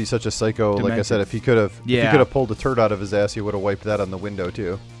that he's such a psycho. Demented. Like I said, if he could have pulled a turd out of his ass, he would have wiped that on the window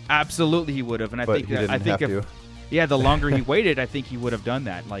too. Absolutely, he would have. And I think the longer he waited, I think he would have done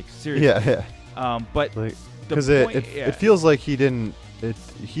that. Like seriously. But because it feels like he didn't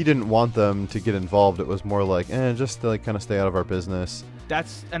want them to get involved. It was more like just to like kind of stay out of our business.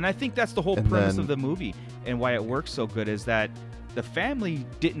 I think that's the whole premise of the movie and why it works so good is that the family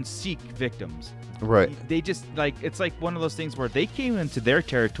didn't seek victims. Right. They just it's like one of those things where they came into their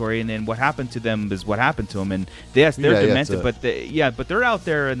territory and then what happened to them is what happened to them. And they're demented, but they're out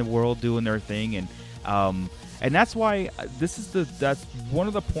there in the world doing their thing. And And that's why that's one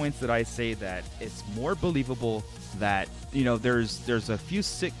of the points that I say that it's more believable that, you know, there's a few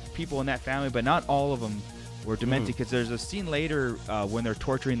sick people in that family, but not all of them were demented, because there's a scene later when they're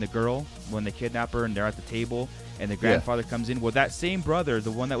torturing the girl, when they kidnap her and they're at the table and the grandfather comes in. Well, that same brother,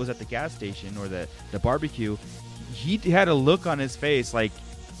 the one that was at the gas station or the barbecue, he had a look on his face like,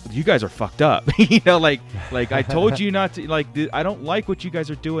 you guys are fucked up. You know, like I told you not to, like, I don't like what you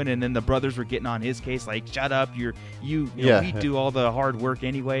guys are doing. And then the brothers were getting on his case like, shut up, you know, we do all the hard work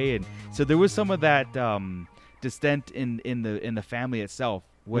anyway. And so there was some of that dissent in the family itself,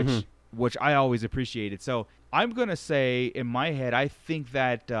 which I always appreciated. So I'm going to say, in my head, I think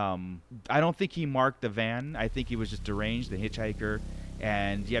that I don't think he marked the van. I think he was just deranged, the hitchhiker.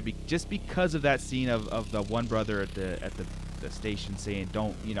 And yeah, just because of that scene of the one brother at the station saying,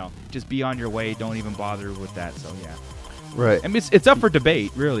 don't, you know, just be on your way, don't even bother with that. So yeah, right. I mean, it's up for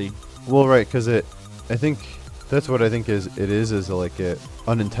debate, really. Well, right, because I think that's what I think is like it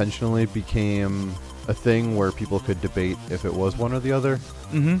unintentionally became a thing where people could debate if it was one or the other.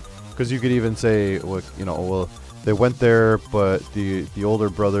 Mm-hmm. Because you could even say, look, you know, well, they went there, but the older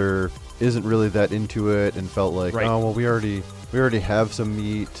brother isn't really that into it and felt like, oh, well, we already have some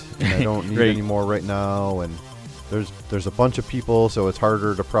meat, and I don't need any more right now, and there's a bunch of people, so it's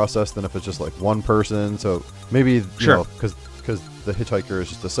harder to process than if it's just like one person. So maybe, you know, because the hitchhiker is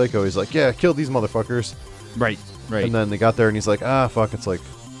just a psycho, he's like, yeah, kill these motherfuckers. Right. And then they got there, and he's like, fuck, it's like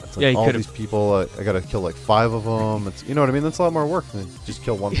all these people, I gotta kill like 5 of them. It's, you know what I mean? That's a lot more work than just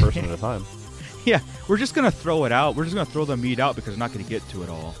kill one person at a time. Yeah, we're just gonna throw it out. We're just gonna throw the meat out because we're not gonna get to it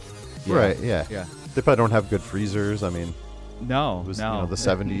all. Yeah. Right? Yeah. They probably don't have good freezers. I mean, no. You know, the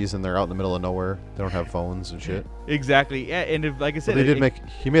 70s, and they're out in the middle of nowhere. They don't have phones and shit. Exactly. Yeah, and like I said,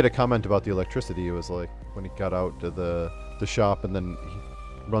 he made a comment about the electricity. It was like when he got out to the shop, and then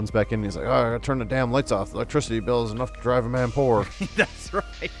he runs back in, and he's like, oh, I gotta turn the damn lights off. The electricity bill is enough to drive a man poor. That's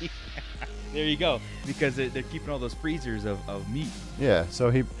right. There you go. Because they're keeping all those freezers of meat. Yeah,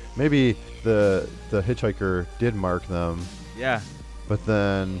 so maybe the hitchhiker did mark them. Yeah. But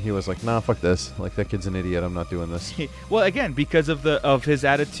then he was like, nah, fuck this. Like, that kid's an idiot. I'm not doing this. Well, again, because of his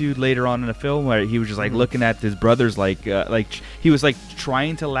attitude later on in the film, where he was just like looking at his brothers like he was like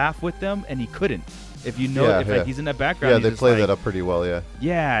trying to laugh with them, and he couldn't. If you know, like he's in the background. Yeah, they play that up pretty well. Yeah.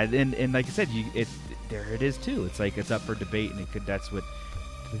 Yeah, and like I said, there it is too. It's like it's up for debate, and that's what.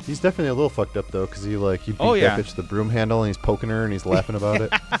 He's definitely a little fucked up though, because he beat that bitch the broom handle, and he's poking her, and he's laughing about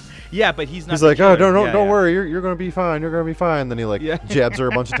it. Yeah, but he's not. He's like, oh, don't worry, you're gonna be fine. You're gonna be fine. Then he jabs her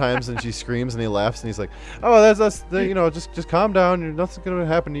a bunch of times, and she screams, and he laughs, and he's like, oh, that's you know, just calm down. Nothing's gonna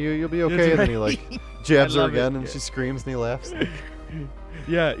happen to you. You'll be okay. And then he jabs her again, and she screams, and he laughs.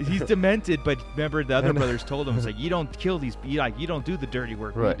 Yeah, he's demented, but remember the other brothers told him, it's like, you don't kill these, you don't do the dirty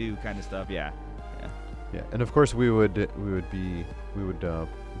work, we do, kind of stuff. Yeah, and of course we would be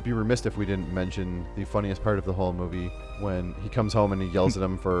remiss if we didn't mention the funniest part of the whole movie, when he comes home and he yells at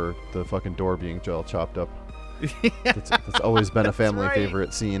him for the fucking door being all chopped up. That's always been a family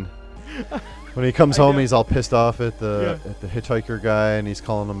favorite scene. When he comes home, he's all pissed off at the hitchhiker guy, and he's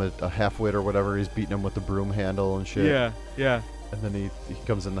calling him a halfwit or whatever. He's beating him with the broom handle and shit. Yeah. And then he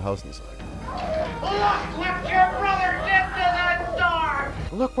comes in the house, and he's like, Look what your brother did to that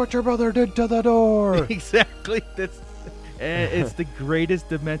door! Look what your brother did to the door! Exactly. It's the greatest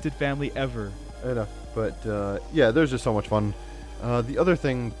demented family ever. I know. But, there's just so much fun. The other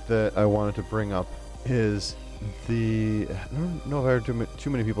thing that I wanted to bring up is I don't know if I heard too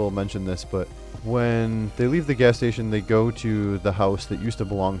many people mention this, but when they leave the gas station, they go to the house that used to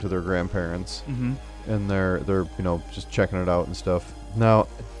belong to their grandparents. Mm-hmm. And they're you know, just checking it out and stuff. Now,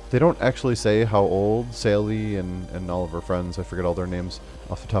 they don't actually say how old Sally and all of her friends, I forget all their names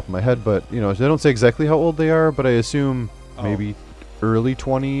off the top of my head, but, you know, they don't say exactly how old they are, but I assume maybe early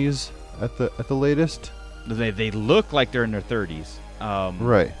 20s at the latest. They look like they're in their 30s.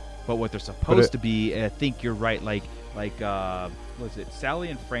 Right. But what they're supposed to be, I think you're right, like was it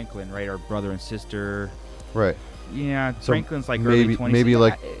Sally and Franklin, right, are brother and sister. Right. Yeah, so Franklin's like early 20s.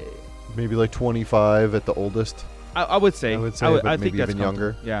 Maybe like 25 at the oldest. I would say. I think maybe that's even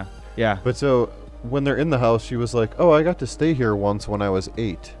younger. Yeah. But so when they're in the house, she was like, "Oh, I got to stay here once when I was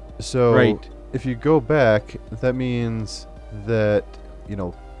 8." So if you go back, that means that, you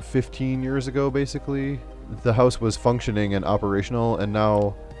know, 15 years ago, basically, the house was functioning and operational, and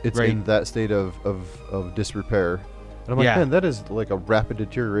now it's in that state of disrepair. And I'm like, man, that is like a rapid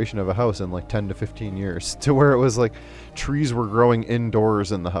deterioration of a house in like 10 to 15 years, to where it was like trees were growing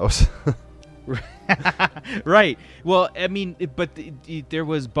indoors in the house. Right. Well, I mean, but there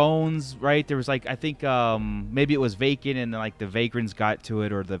was bones, right? There was like, I think maybe it was vacant, and like the vagrants got to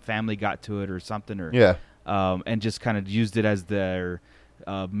it, or the family got to it, or something. Or and just kind of used it as their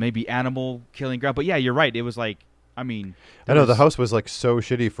maybe animal killing ground. But yeah, you're right. It was like, I mean, I know the house was like so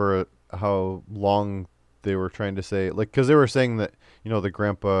shitty for how long they were trying to say, like, because they were saying that, you know, the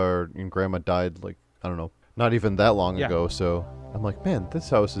grandpa and grandma died, like, I don't know, not even that long ago. So I'm like, man, this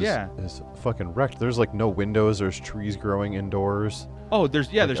house is fucking wrecked. There's like no windows. There's trees growing indoors. Oh, there's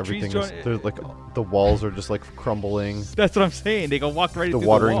trees growing. There's like the walls are just like crumbling. That's what I'm saying. They go walk right through the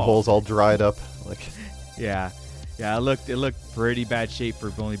watering wall. holes all dried up. Like, yeah. It looked pretty bad shape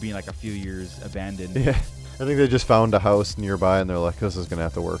for only being like a few years abandoned. Yeah. I think they just found a house nearby and they're like, this is gonna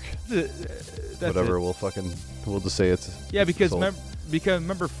have to work. Whatever, we'll just say it's because sold.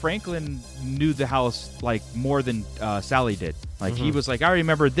 remember Franklin knew the house like more than Sally did. Like Mm-hmm. he was like, I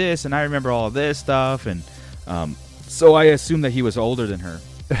remember this and I remember all of this stuff, and so I assumed that he was older than her.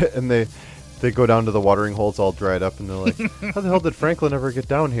 And they go down to the watering holes all dried up and they're like, how the hell did Franklin ever get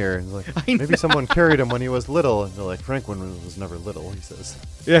down here? And like, maybe someone carried him when he was little. And they're like, Franklin was never little, he says.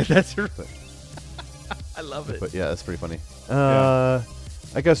 Yeah, that's right. I love it. But yeah, that's pretty funny.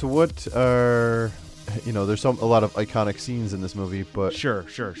 I guess what are, you know, there's a lot of iconic scenes in this movie, but Sure.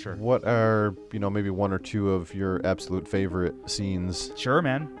 what are, you know, maybe one or two of your absolute favorite scenes Sure,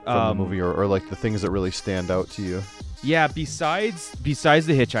 man. from the movie, or like the things that really stand out to you? Yeah, besides the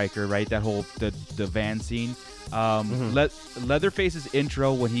hitchhiker, right? That whole the van scene. Leatherface's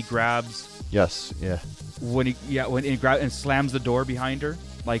intro when he grabs Yes, yeah. when he grabs and slams the door behind her,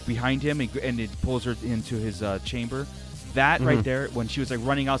 like behind him, and it pulls her into his chamber. That right there, when she was like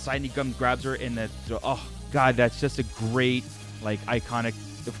running outside and he comes grabs her, and oh god, that's just a great, like, iconic,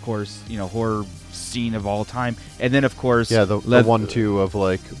 of course, you know, horror scene of all time. And then of course, Yeah, the one too of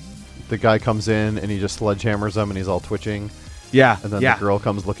like the guy comes in and he just sledgehammers him and he's all twitching. Yeah, And then the girl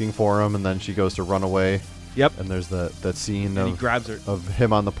comes looking for him and then she goes to run away. Yep. And there's that scene And he grabs her. of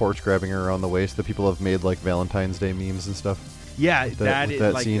him on the porch grabbing her around the waist. The people have made like Valentine's Day memes and stuff. Yeah, with that is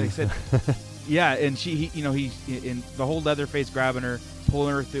that like scene. I said. Yeah, and he in the whole Leatherface grabbing her,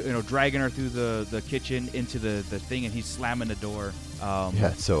 pulling her through, you know, dragging her through the kitchen into the thing, and he's slamming the door.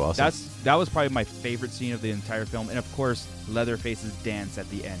 Yeah, it's so awesome. That was probably my favorite scene of the entire film, and of course Leatherface's dance at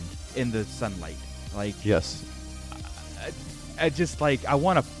the end in the sunlight. Like, yes. I just like, I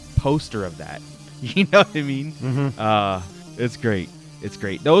want a poster of that. You know what I mean? Mm-hmm. It's great. It's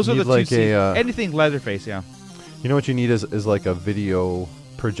great. Those are the two scenes. Anything Leatherface, yeah. You know what you need is like a video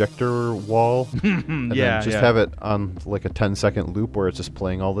projector wall, and then just have it on like a 10-second loop where it's just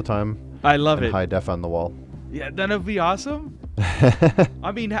playing all the time. I love it. High def on the wall. Yeah, that would be awesome.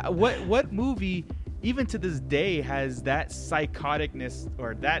 I mean, what movie, even to this day, has that psychoticness,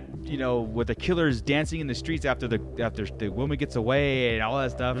 or that, you know, with the killers dancing in the streets after the woman gets away and all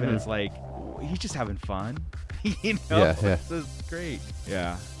that stuff, and it's like, he's just having fun. You know? Yeah. This is great.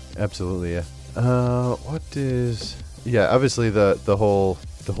 Yeah. Absolutely, yeah. What is? Yeah, obviously the whole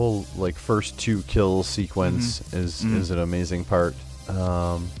like first two kill sequence is an amazing part.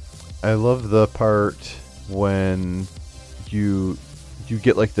 I love the part when you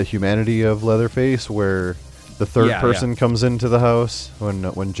get like the humanity of Leatherface, where the third person comes into the house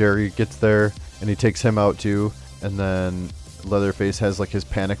when Jerry gets there and he takes him out too, and then Leatherface has like his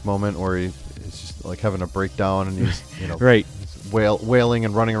panic moment where he's just like having a breakdown and he's, you know, right, wailing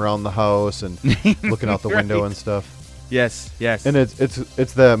and running around the house and looking out the window and stuff. Yes. And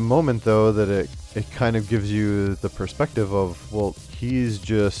it's that moment though that it kind of gives you the perspective of, well, he's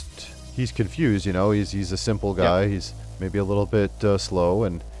confused, you know, he's a simple guy. He's maybe a little bit slow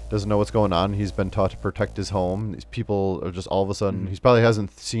and doesn't know what's going on. He's been taught to protect his home. These people are just all of a sudden, he probably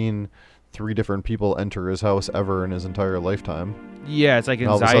hasn't seen 3 different people enter his house ever in his entire lifetime. Yeah, it's like anxiety. And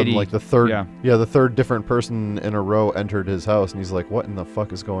all of a sudden, like the third different person in a row entered his house, and he's like, "What in the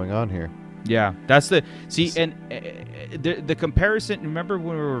fuck is going on here?" Yeah, that's and the comparison. Remember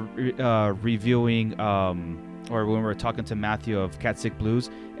when we were reviewing, or when we were talking to Matthew of Cat Sick Blues,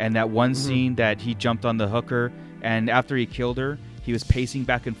 and that one scene that he jumped on the hooker, and after he killed her, he was pacing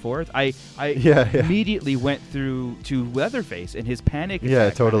back and forth. I immediately went through to Leatherface and his panic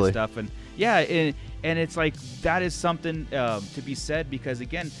attack totally. kind of stuff, and it's like that is something to be said, because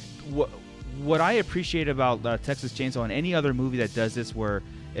again, what I appreciate about Texas Chainsaw and any other movie that does this, where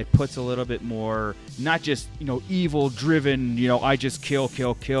it puts a little bit more, not just, you know, evil driven, you know, I just kill,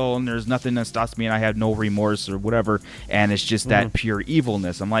 and there's nothing that stops me and I have no remorse or whatever, and it's just that pure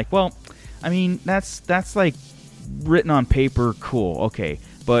evilness. I'm like, well, I mean, that's like written on paper, cool, okay,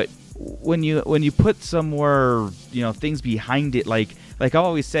 but when you put some more, you know, things behind it, like I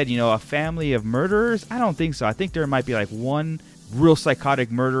always said, you know, a family of murderers, I don't think so. I think there might be like one real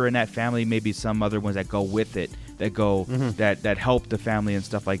psychotic murderer in that family, maybe some other ones that go with it, that go that help the family and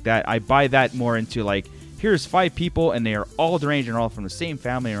stuff like that. I buy that more into like, here's 5 people and they are all deranged and all from the same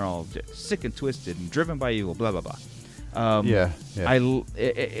family and are all sick and twisted and driven by evil, blah blah blah.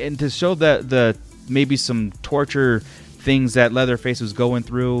 And to show that the maybe some torture things that Leatherface was going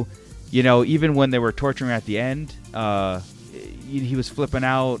through, you know, even when they were torturing at the end, he was flipping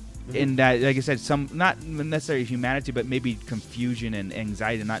out. In that, like I said, some not necessarily humanity, but maybe confusion and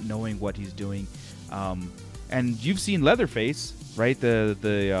anxiety, and not knowing what he's doing. And you've seen Leatherface, right? The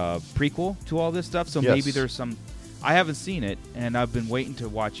prequel to all this stuff. So Yes. maybe there's some. I haven't seen it, and I've been waiting to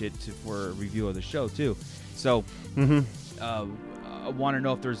watch it for a review of the show too. So I want to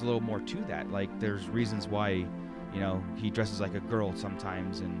know if there's a little more to that. Like there's reasons why, you know, he dresses like a girl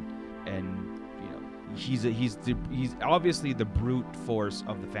sometimes, and he's obviously the brute force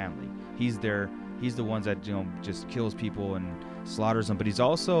of the family. He's the ones that, you know, just kills people and slaughters them. But he's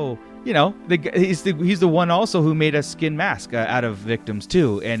also, you know, he's the one also who made a skin mask out of victims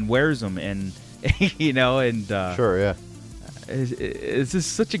too, and wears them, and you know, and Sure, yeah. it's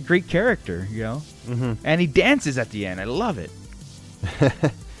just such a great character, you know. And he dances at the end. I love it.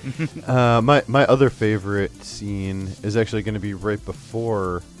 My other favorite scene is actually going to be right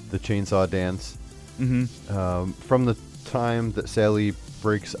before the chainsaw dance. From the time that Sally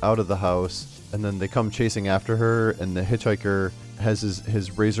breaks out of the house, and then they come chasing after her, and the hitchhiker has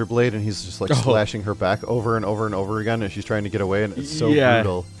his razor blade, and he's just like slashing her back over and over and over again, and she's trying to get away, and it's so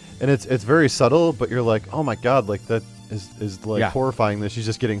brutal. And it's very subtle, but you're like, oh my god, like that is like horrifying that she's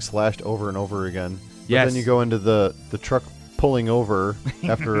just getting slashed over and over again. But then you go into the truck pulling over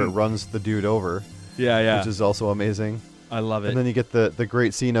after it runs the dude over. Which is also amazing. I love it. And then you get the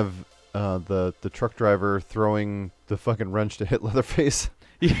great scene of the truck driver throwing the fucking wrench to hit Leatherface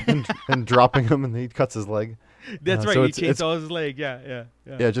and dropping him, and he cuts his leg. That's right. So He chainsaws his leg. Yeah.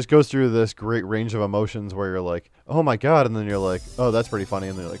 It just goes through this great range of emotions where you're like, oh my god, and then you're like, oh, that's pretty funny,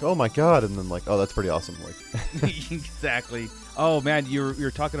 and then you're like, oh my god, and then like, oh, that's pretty awesome. Like, exactly. Oh man,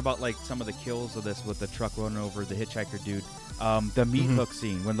 you're talking about like some of the kills of this with the truck running over the hitchhiker dude. The meat hook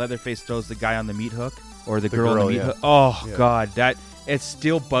scene when Leatherface throws the guy on the meat hook, or the girl on the meat hook. Oh god, that it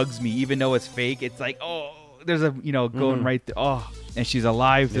still bugs me, even though it's fake. It's like, oh, there's a, you know, going right there. Oh, and she's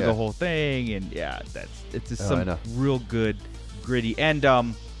alive through the whole thing, and it's just some real good gritty. And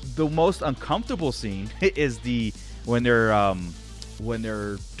the most uncomfortable scene is when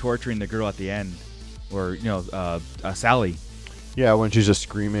they're torturing the girl at the end, or you know, Sally. Yeah, when she's just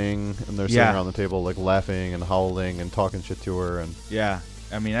screaming and they're sitting around the table like laughing and howling and talking shit to her, and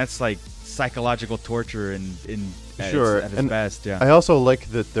I mean that's like psychological torture at its best. Yeah, I also like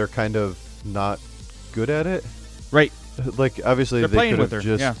that they're kind of not good at it. Right. Like obviously they're they playing could with have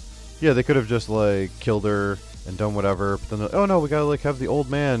her. just they could have just like killed her and done whatever, but then they're like, oh no, we gotta like have the old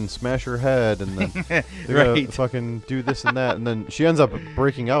man smash her head, and then they gotta fucking do this and that, and then she ends up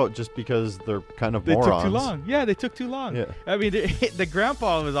breaking out just because they're kind of morons. They took too long. Yeah, they took too long. Yeah. I mean, the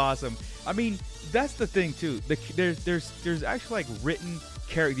grandpa was awesome. I mean, that's the thing too. There's actually like written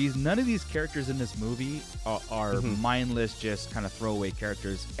characters. None of these characters in this movie are mindless, just kind of throwaway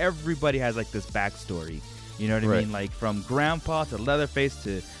characters. Everybody has like this backstory. You know what I mean? Like from Grandpa to Leatherface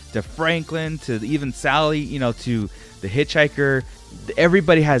to Franklin to even Sally, you know, to the hitchhiker.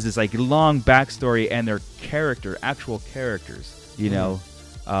 Everybody has this like long backstory and their actual characters, you know,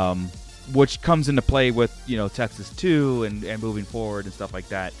 which comes into play with, you know, Texas 2 and moving forward and stuff like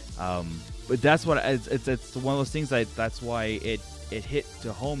that. But that's what it's one of those things that's why it hit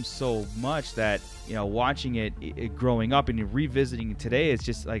to home so much that, you know, watching it growing up and revisiting it today, it's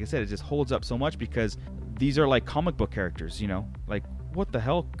just, like I said, it just holds up so much because these are like comic book characters, you know, like what the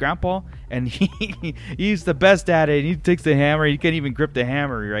hell, Grandpa? And he's the best at it. He takes the hammer. He can't even grip the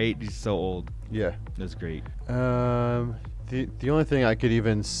hammer, right? He's so old. Yeah. That's great. The only thing I could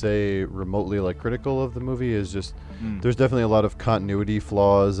even say remotely like critical of the movie is just there's definitely a lot of continuity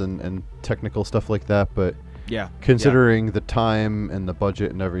flaws and technical stuff like that, but considering the time and the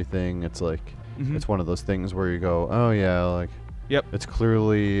budget and everything, it's like it's one of those things where you go, oh yeah, like it's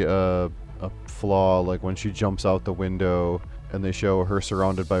clearly a flaw, like when she jumps out the window and they show her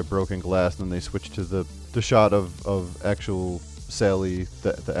surrounded by broken glass, and then they switch to the shot of actual Sally,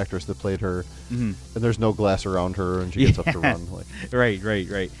 the actress that played her, and there's no glass around her, and she gets up to run. Like,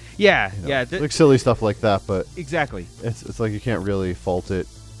 right. Yeah, you know, like silly stuff like that. But exactly, it's like you can't really fault it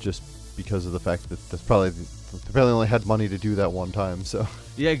just because of the fact that they probably only had money to do that one time. So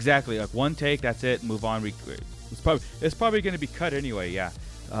yeah, exactly. Like one take, that's it. Move on. It's probably going to be cut anyway. Yeah.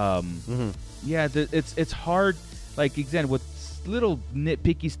 Yeah. It's hard. Like again, with little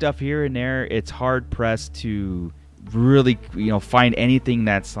nitpicky stuff here and there, it's hard pressed to really, you know, find anything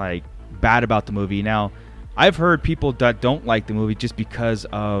that's like bad about the movie. Now, I've heard people that don't like the movie just because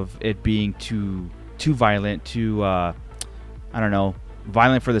of it being too too violent, too I don't know,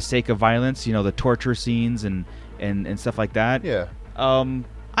 violent for the sake of violence. You know, the torture scenes and stuff like that. Yeah.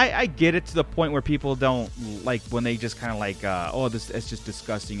 I get it to the point where people don't like when they just kind of like, it's just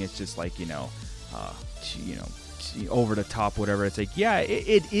disgusting. It's just like, over the top, whatever. It's like, yeah,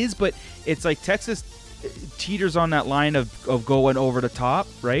 it is, but it's like Texas teeters on that line of going over the top,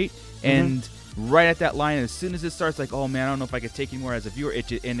 right? And right at that line, as soon as it starts, like, oh man, I don't know if I could take anymore as a viewer,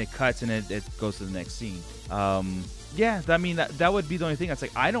 and it cuts and it goes to the next scene. Yeah, I mean that would be the only thing. It's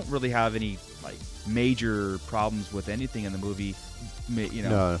like I don't really have any like major problems with anything in the movie,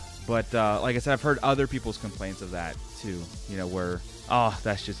 No. But like I said, I've heard other people's complaints of that too. Where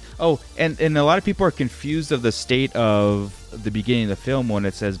that's just and a lot of people are confused of the state of the beginning of the film when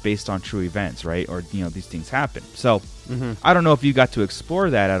it says based on true events, right? Or these things happen. So I don't know if you got to explore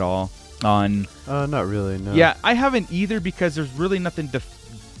that at all on. Not really. No. Yeah, I haven't either because there's really nothing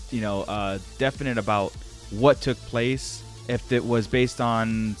definite about what took place. If it was based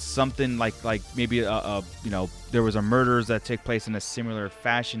on something like maybe there was a murders that took place in a similar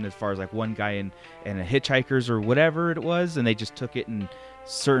fashion as far as like one guy and a Hitchhikers or whatever it was, and they just took it in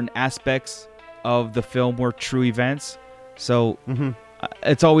certain aspects of the film were true events. So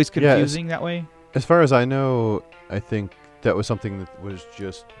it's always confusing that way. As far as I know, I think that was something that was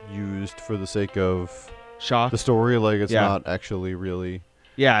just used for the sake of shock the story. Like it's not actually really.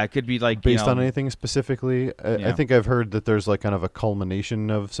 Yeah, it could be like based on anything specifically. I think I've heard that there's like kind of a culmination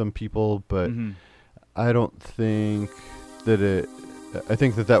of some people, but I don't think that it. I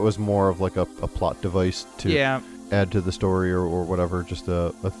think that was more of like a plot device to add to the story or whatever, just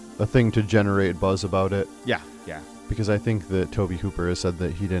a thing to generate buzz about it. Yeah. Because I think that Tobe Hooper has said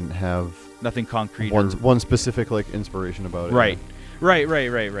that he didn't have nothing concrete. One specific like inspiration about it.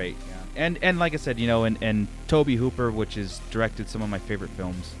 Right. And like I said, and Tobe Hooper, which has directed some of my favorite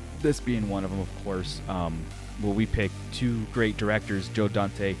films, this being one of them, of course. We picked two great directors, Joe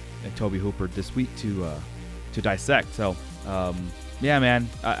Dante and Tobe Hooper, this week to dissect. So, yeah, man.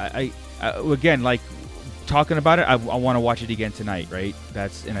 I again, like talking about it, I want to watch it again tonight, right?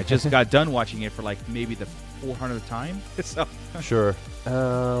 And I just got done watching it for like maybe the 400th time. So. Sure.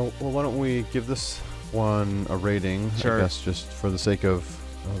 Well, why don't we give this one a rating? Sure. I guess just for the sake of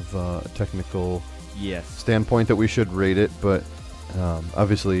a technical standpoint that we should rate it, but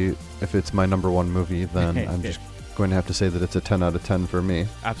obviously if it's my number one movie, then I'm just going to have to say that it's a 10 out of 10 for me.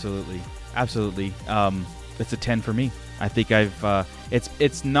 Absolutely. It's a 10 for me. I think I've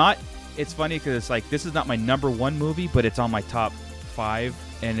it's funny because it's like this is not my number one movie, but it's on my top 5,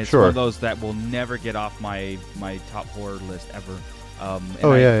 and it's one of those that will never get off my top horror list ever.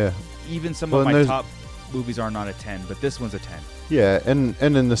 Even some of my top movies are not a 10, but this one's a 10. Yeah, and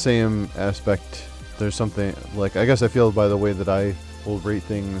in the same aspect, there's something like, I guess I feel by the way that I will rate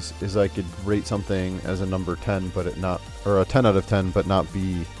things is I could rate something as a number 10, but or a 10 out of 10, but not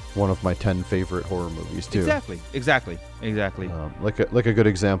be one of my 10 favorite horror movies too. Exactly. Like a good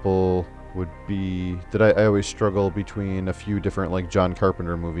example would be that I always struggle between a few different like John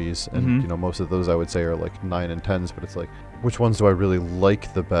Carpenter movies, and most of those I would say are like 9 and 10s, but it's like which ones do I really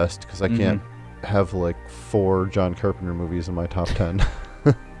like the best? Because I can't have like 4 John Carpenter movies in my top 10.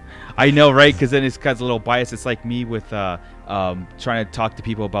 I know, right? Because then it's a little biased. It's like me with trying to talk to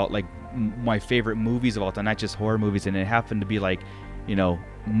people about like my favorite movies of all time, not just horror movies, and it happened to be like,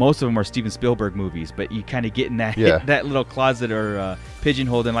 most of them are Steven Spielberg movies, but you kind of get in that that little closet or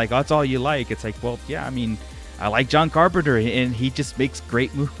pigeonholed and like, that's all you like. It's like, well, yeah, I mean, I like John Carpenter and he just makes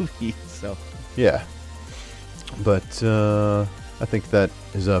great movies. So yeah, but I think that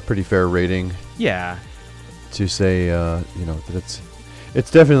is a pretty fair rating. Yeah. To say, that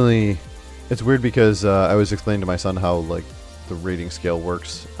it's definitely, it's weird because I was explaining to my son how like the rating scale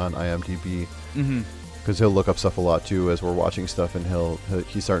works on IMDb. Because he'll look up stuff a lot too as we're watching stuff, and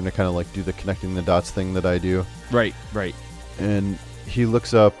he's starting to kind of like do the connecting the dots thing that I do. Right. And he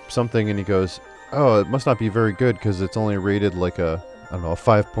looks up something and he goes, "Oh, it must not be very good because it's only rated like a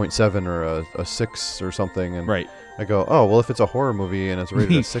 5.7 or a 6 or something." And right. I go, "Oh, well, if it's a horror movie and it's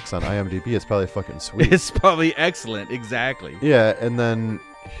rated a 6 on IMDb, it's probably fucking sweet. It's probably excellent." Exactly. Yeah, and then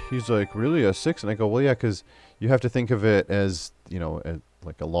he's like, "Really, a 6?" And I go, "Well, yeah, because you have to think of it as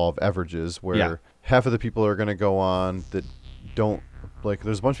like a law of averages where half of the people are going to go on that don't like,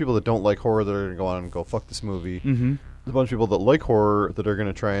 there's a bunch of people that don't like horror that are going to go on and go, fuck this movie. a bunch of people that like horror that are going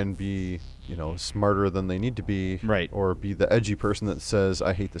to try and be, smarter than they need to be. Right. Or be the edgy person that says,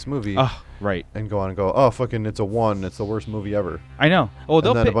 I hate this movie. Right. And go on and go, oh, fucking, it's a 1. It's the worst movie ever. I know. Oh,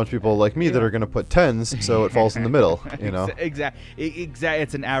 and then a bunch of people like me that are going to put 10s, so it falls in the middle, Exactly.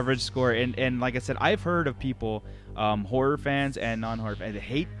 It's an average score. And like I said, I've heard of people, horror fans and non-horror fans, that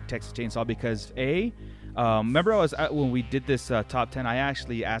hate Texas Chainsaw because, remember when we did this top 10, I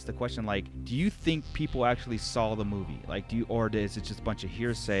actually asked the question, like, do you think people actually saw the movie? Like, or is it just a bunch of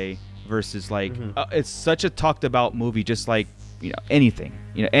hearsay versus, like, it's such a talked about movie, just like, anything,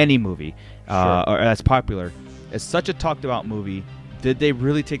 any movie or that's popular. It's such a talked about movie. Did they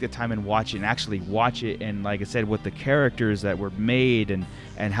really take the time and watch it and actually watch it? And like I said, with the characters that were made and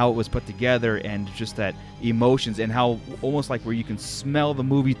how it was put together and just that emotions and how almost like where you can smell the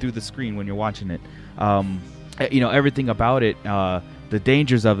movie through the screen when you're watching it. Everything about it, the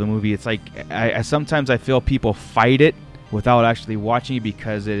dangers of the movie. It's like I sometimes I feel people fight it without actually watching it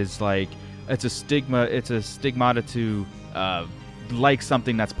because it is like it's a stigma. It's a stigmata to like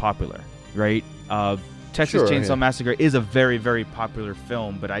something that's popular, right? Texas Chainsaw Massacre is a very, very popular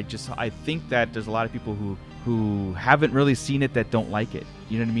film, but I think that there's a lot of people who haven't really seen it that don't like it.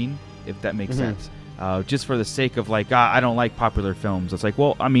 You know what I mean? If that makes sense. Just for the sake of like, I don't like popular films. It's like,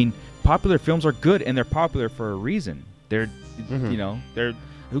 well, I mean, popular films are good and they're popular for a reason. They're, they're.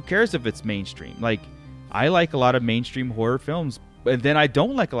 Who cares if it's mainstream? Like, I like a lot of mainstream horror films, and then I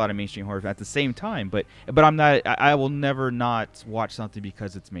don't like a lot of mainstream horror at the same time. But I'm not. I will never not watch something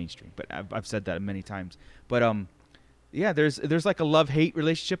because it's mainstream. But I've said that many times. But there's like a love-hate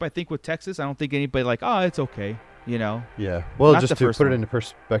relationship I think with Texas. I don't think anybody like, it's okay, Yeah. Well, Not just to put it into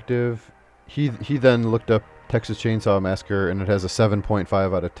perspective, he then looked up Texas Chainsaw Massacre and it has a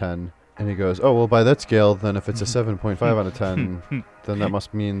 7.5 out of 10. And he goes, oh well, by that scale, then if it's a 7.5 out of 10, then that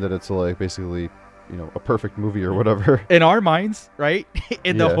must mean that it's like basically, a perfect movie or whatever. In our minds, right?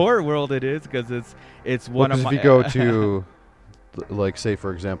 In the horror world, it is because it's one of my. If you go to, like, say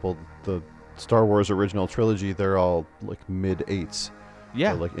for example, the Star Wars original trilogy, they're all like mid-8s.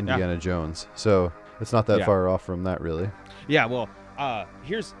 Yeah. So like Indiana Jones. So it's not that far off from that, really. Yeah. Well,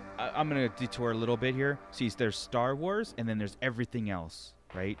 here's I'm gonna detour a little bit here. See, there's Star Wars, and then there's everything else,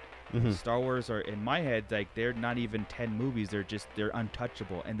 right? Star Wars are in my head like they're not even 10 movies. They're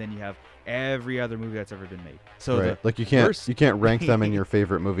untouchable, and then you have every other movie that's ever been made. So like you can't rank them in your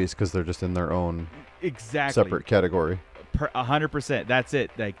favorite movies because they're just in their own separate category. 100%. That's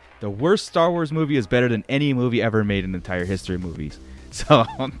it. Like the worst Star Wars movie is better than any movie ever made in the entire history of movies. So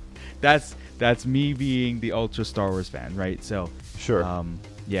that's me being the ultra Star Wars fan, right? So sure.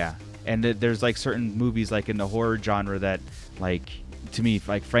 And there's like certain movies like in the horror genre that like. To me,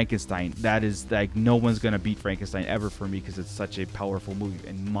 like Frankenstein, that is like no one's gonna beat Frankenstein ever for me because it's such a powerful movie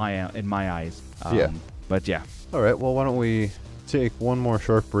in my eyes. But yeah. All right. Well, why don't we take one more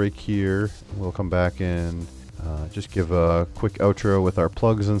short break here? We'll come back and just give a quick outro with our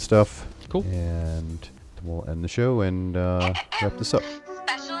plugs and stuff. Cool. And we'll end the show and wrap this up.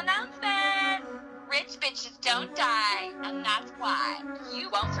 Special announcement: rich bitches don't die, and that's why you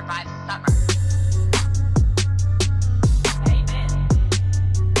won't survive summer.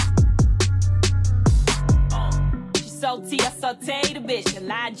 Salty, I saute the bitch. A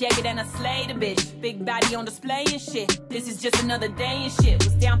light jacket and I slay the bitch. Big body on display and shit. This is just another day and shit.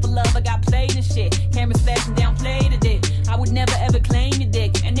 Was down for love, I got played and shit. Cameras flashing down, play the dick. I would never ever claim your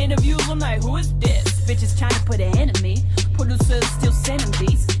dick. And interviews, I'm like, who is this? Bitches trying to put an enemy. Producers still sending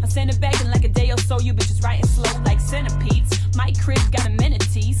beats. I send it back in like a day or so. You bitches writing slow like centipedes. My crib got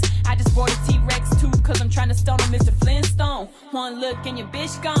amenities. I just bought a T-Rex tooth cause I'm trying to stone on Mr. Flintstone. One look and your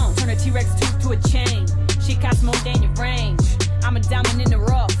bitch gone. Turn a T-Rex tooth to a chain. She costs more than your range. I'm a diamond in the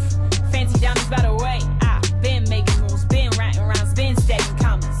rough. Fancy diamonds by the way. I've been making moves, been writing rhymes, been stacking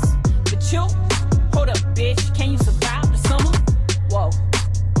comments. But you, hold up, bitch. Can you survive the summer? Whoa,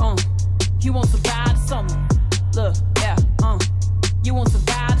 you won't survive the summer. Look, you won't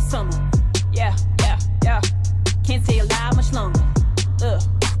survive the summer. Yeah. Can't stay alive much longer.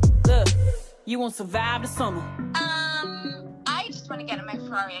 Look, you won't survive the summer. I just want to get in my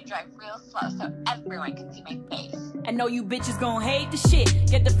Ferrari and drive real slow so everyone can see my face. I know you bitches gon' hate the shit.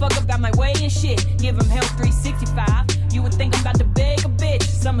 Get the fuck up out my way and shit. Give him hell 365. You would think I'm about to beg a bitch.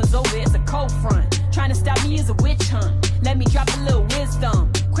 Summer's over, it's a cold front. Trying to stop me is a witch hunt. Let me drop a little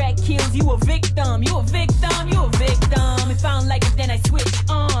wisdom. Crack kills, you a victim. You a victim, you a victim. If I don't like it, then I switch.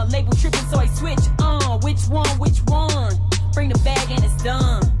 Label tripping, so I switch. Which one? Bring the bag and it's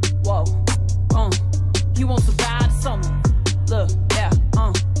done. Whoa, you won't survive the summer. Look,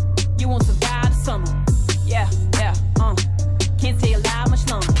 you won't survive the summer. Yeah, can't stay alive much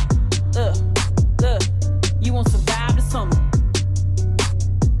longer. Look, you won't survive the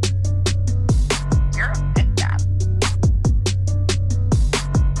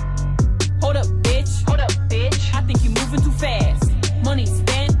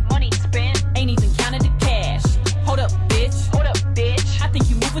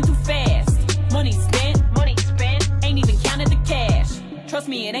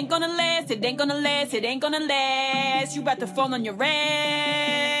ain't gonna last, it ain't gonna last, it ain't gonna last. You about to fall on your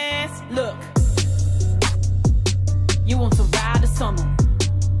ass. Look, you won't survive the summer.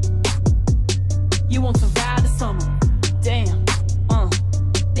 You won't survive the summer. Damn,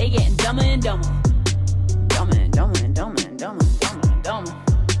 they getting dumber and dumber. Dumber and dumber and dumber and dumber and dumber and dumber.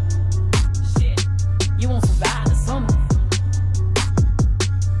 Shit, you won't survive the summer.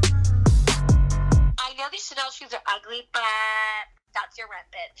 I know these Chanel shoes are ugly, but that's your rent,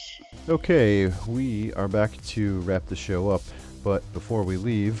 bitch. Okay, we are back to wrap the show up. But before we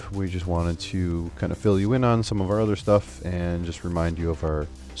leave, we just wanted to kind of fill you in on some of our other stuff and just remind you of our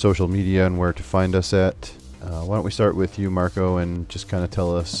social media and where to find us at. Why don't we start with you, Marco, and just kind of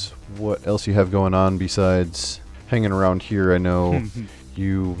tell us what else you have going on besides hanging around here. I know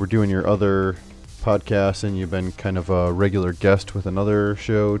you were doing your other podcast and you've been kind of a regular guest with another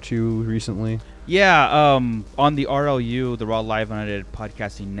show too recently. Yeah, on the RLU, the Raw Live Unedited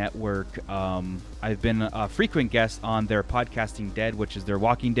Podcasting Network, I've been a frequent guest on their Podcasting Dead, which is their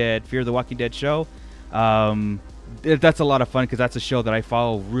Walking Dead, Fear the Walking Dead show. That's a lot of fun because that's a show that I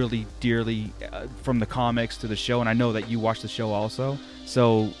follow really dearly, from the comics to the show, and I know that you watch the show also.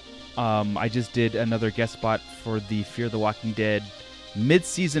 So I just did another guest spot for the Fear the Walking Dead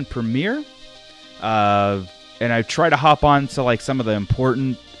mid-season premiere, and I try to hop on to like some of the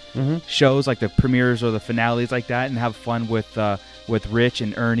important shows, like the premieres or the finales like that, and have fun with Rich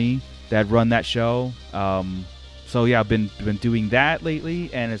and Ernie that run that show. So yeah, I've been doing that lately,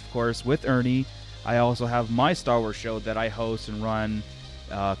 and of course with Ernie, I also have my Star Wars show that I host and run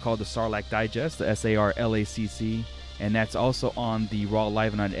called the Sarlacc Digest, the SARLACC, and that's also on the Raw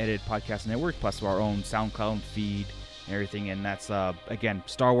Live and Unedited Podcast Network, plus our own SoundCloud feed and everything. And that's again,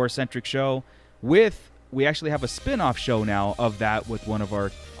 Star Wars centric show. We actually have a spin-off show now of that with one of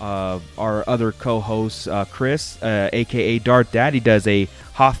our other co-hosts, Chris, aka Darth Dad. He does a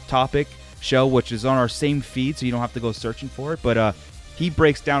Hoth Topic show, which is on our same feed, so you don't have to go searching for it. But he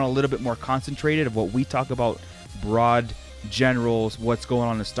breaks down a little bit more concentrated of what we talk about, broad generals, what's going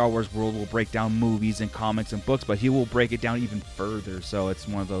on in the Star Wars world. We'll break down movies and comics and books, but he will break it down even further. So it's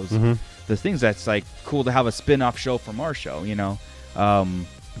one of those the things that's like cool to have a spin-off show from our show, you know.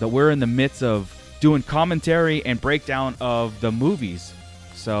 That we're in the midst of doing commentary and breakdown of the movies.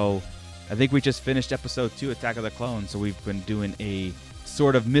 So I think we just finished episode 2, Attack of the Clones. So we've been doing a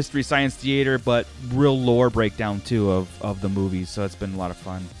sort of mystery science theater, but real lore breakdown too of the movies. So it's been a lot of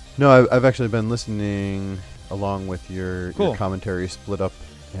fun. No, I've actually been listening along with your commentary split up,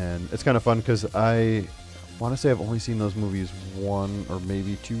 and it's kind of fun because I want to say I've only seen those movies 1 or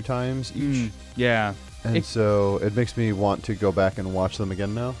maybe 2 times each. Yeah. And so it makes me want to go back and watch them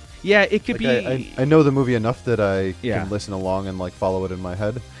again now. Yeah, it could be. I know the movie enough that I can listen along and like follow it in my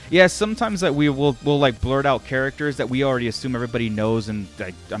head. Yeah, sometimes that we'll like blurt out characters that we already assume everybody knows, and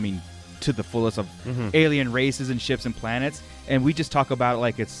I mean to the fullest of alien races and ships and planets, and we just talk about it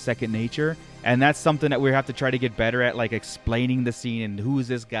like it's second nature. And that's something that we have to try to get better at, like explaining the scene and who is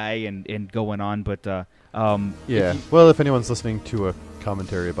this guy and going on. But yeah, well, if anyone's listening to a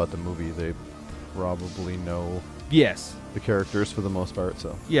commentary about the movie, they probably know the characters for the most part.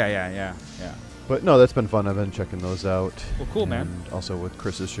 So yeah. But no, that's been fun. I've been checking those out. Well, cool, man. And also with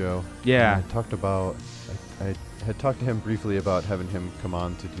Chris's show. Yeah. And I had talked to him briefly about having him come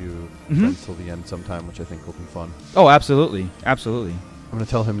on to do Friends Till the End sometime, which I think will be fun. Oh, absolutely. Absolutely. I'm going to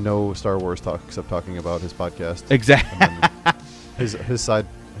tell him no Star Wars talk except talking about his podcast. Exactly. His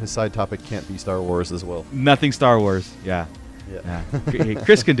side topic can't be Star Wars as well. Nothing Star Wars. Yeah.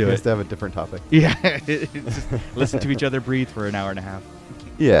 Chris can do it. He has to have a different topic. Yeah. Just listen to each other breathe for an hour and a half.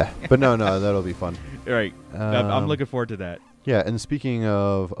 Yeah, but no, that'll be fun. Right. I'm looking forward to that. Yeah, and speaking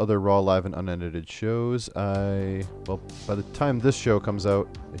of other Raw Live and Unedited shows, by the time this show comes out,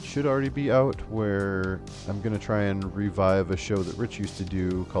 it should already be out, where I'm going to try and revive a show that Rich used to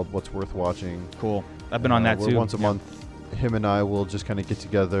do called What's Worth Watching. Cool. I've been on that too. Once a month, him and I will just kind of get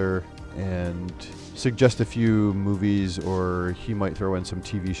together and suggest a few movies, or he might throw in some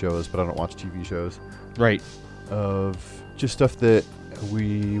TV shows, but I don't watch TV shows. Right. Of just stuff that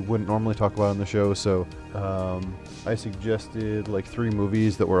we wouldn't normally talk about on the show. So I suggested like 3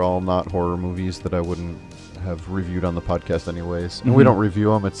 movies that were all not horror movies that I wouldn't have reviewed on the podcast anyways. And we don't review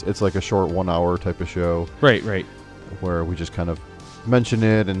them. It's like a short 1 hour type of show. Right. Where we just kind of mention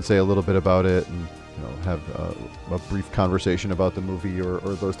it and say a little bit about it, and have a brief conversation about the movie or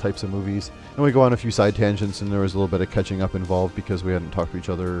those types of movies. And we go on a few side tangents, and there was a little bit of catching up involved because we hadn't talked to each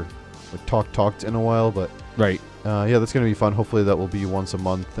other, talked in a while. But right. Yeah, that's going to be fun. Hopefully that will be once a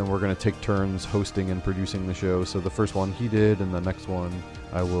month, and we're going to take turns hosting and producing the show. So the first one he did, and the next one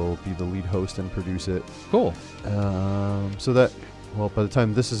I will be the lead host and produce it. Cool. So that well, by the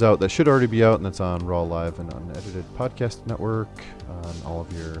time this is out, that should already be out, and that's on Raw Live and Unedited Podcast Network, on all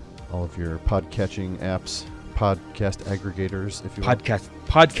of your podcatching apps, podcast aggregators, if you will.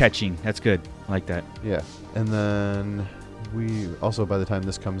 Podcatching. That's good. I like that. Yeah. And then we also, by the time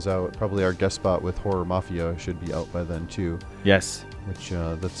this comes out, probably our guest spot with Horror Mafia should be out by then too. Yes. Which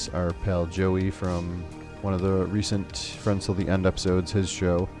that's our pal Joey from one of the recent Friends Till the End episodes, his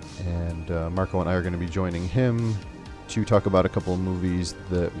show. And Marco and I are going to be joining him to talk about a couple of movies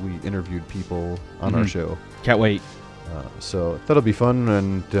that we interviewed people on our show. Can't wait. So that'll be fun.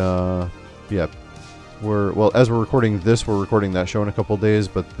 And yeah, as we're recording this, we're recording that show in a couple of days,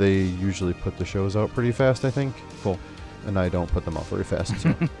 but they usually put the shows out pretty fast, I think. Cool. And I don't put them out very fast.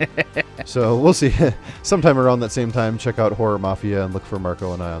 So, so we'll see. Sometime around that same time, check out Horror Mafia and look for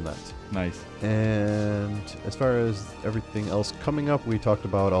Marco and I on that. Nice. And as far as everything else coming up, we talked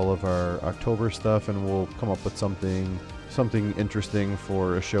about all of our October stuff, and we'll come up with something interesting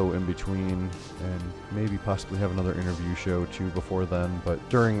for a show in between, and maybe possibly have another interview show too before then. But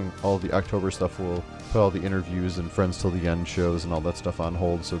during all the October stuff, we'll put all the interviews and Friends Till the End shows and all that stuff on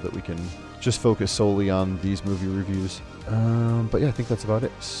hold so that we can just focus solely on these movie reviews. But yeah, I think that's about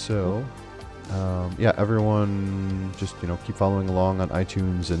it. So yeah, everyone just keep following along on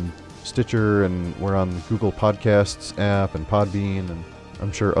iTunes and Stitcher, and we're on Google Podcasts app and Podbean, and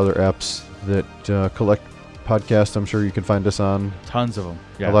I'm sure other apps that collect podcasts. I'm sure you can find us on. Tons of them.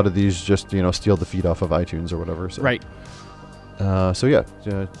 Yeah. A lot of these just steal the feed off of iTunes or whatever. So. Right. So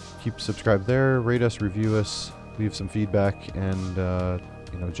yeah, keep subscribed there, rate us, review us, leave some feedback, and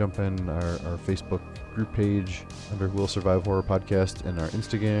jump in our Facebook group page under Who Will Survive Horror Podcast, and our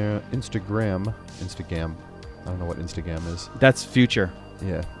Instagram. I don't know what Instagram is. That's future.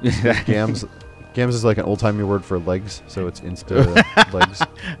 Yeah. Gams is like an old-timey word for legs, so it's Insta legs.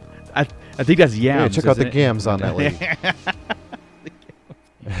 I think that's yams. Yeah, check out the gams on that lady.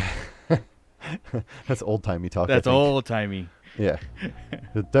 That's old-timey talk. That's old-timey. Yeah.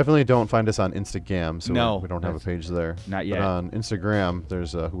 Definitely don't find us on Instagram, so no, we don't have a page there. Not yet. But on Instagram,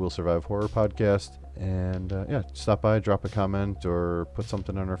 there's a Who Will Survive Horror Podcast. And yeah, stop by, drop a comment, or put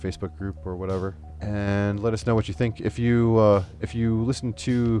something on our Facebook group or whatever, and let us know what you think. If you listen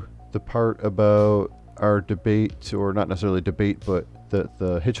to the part about our debate, or not necessarily debate, but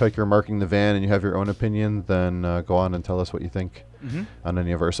the hitchhiker marking the van, and you have your own opinion, then go on and tell us what you think on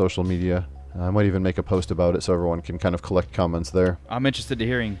any of our social media. I might even make a post about it so everyone can kind of collect comments there. I'm interested to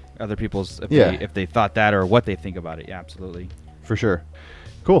hearing other people's if they thought that or what they think about it. Yeah, absolutely. For sure.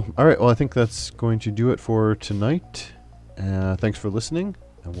 Cool. All right. Well, I think that's going to do it for tonight. Thanks for listening,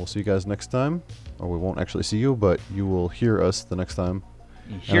 and we'll see you guys next time. Or we won't actually see you, but you will hear us the next time.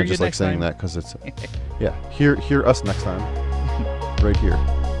 Hear I just you like next saying time. that because it's hear us next time right here.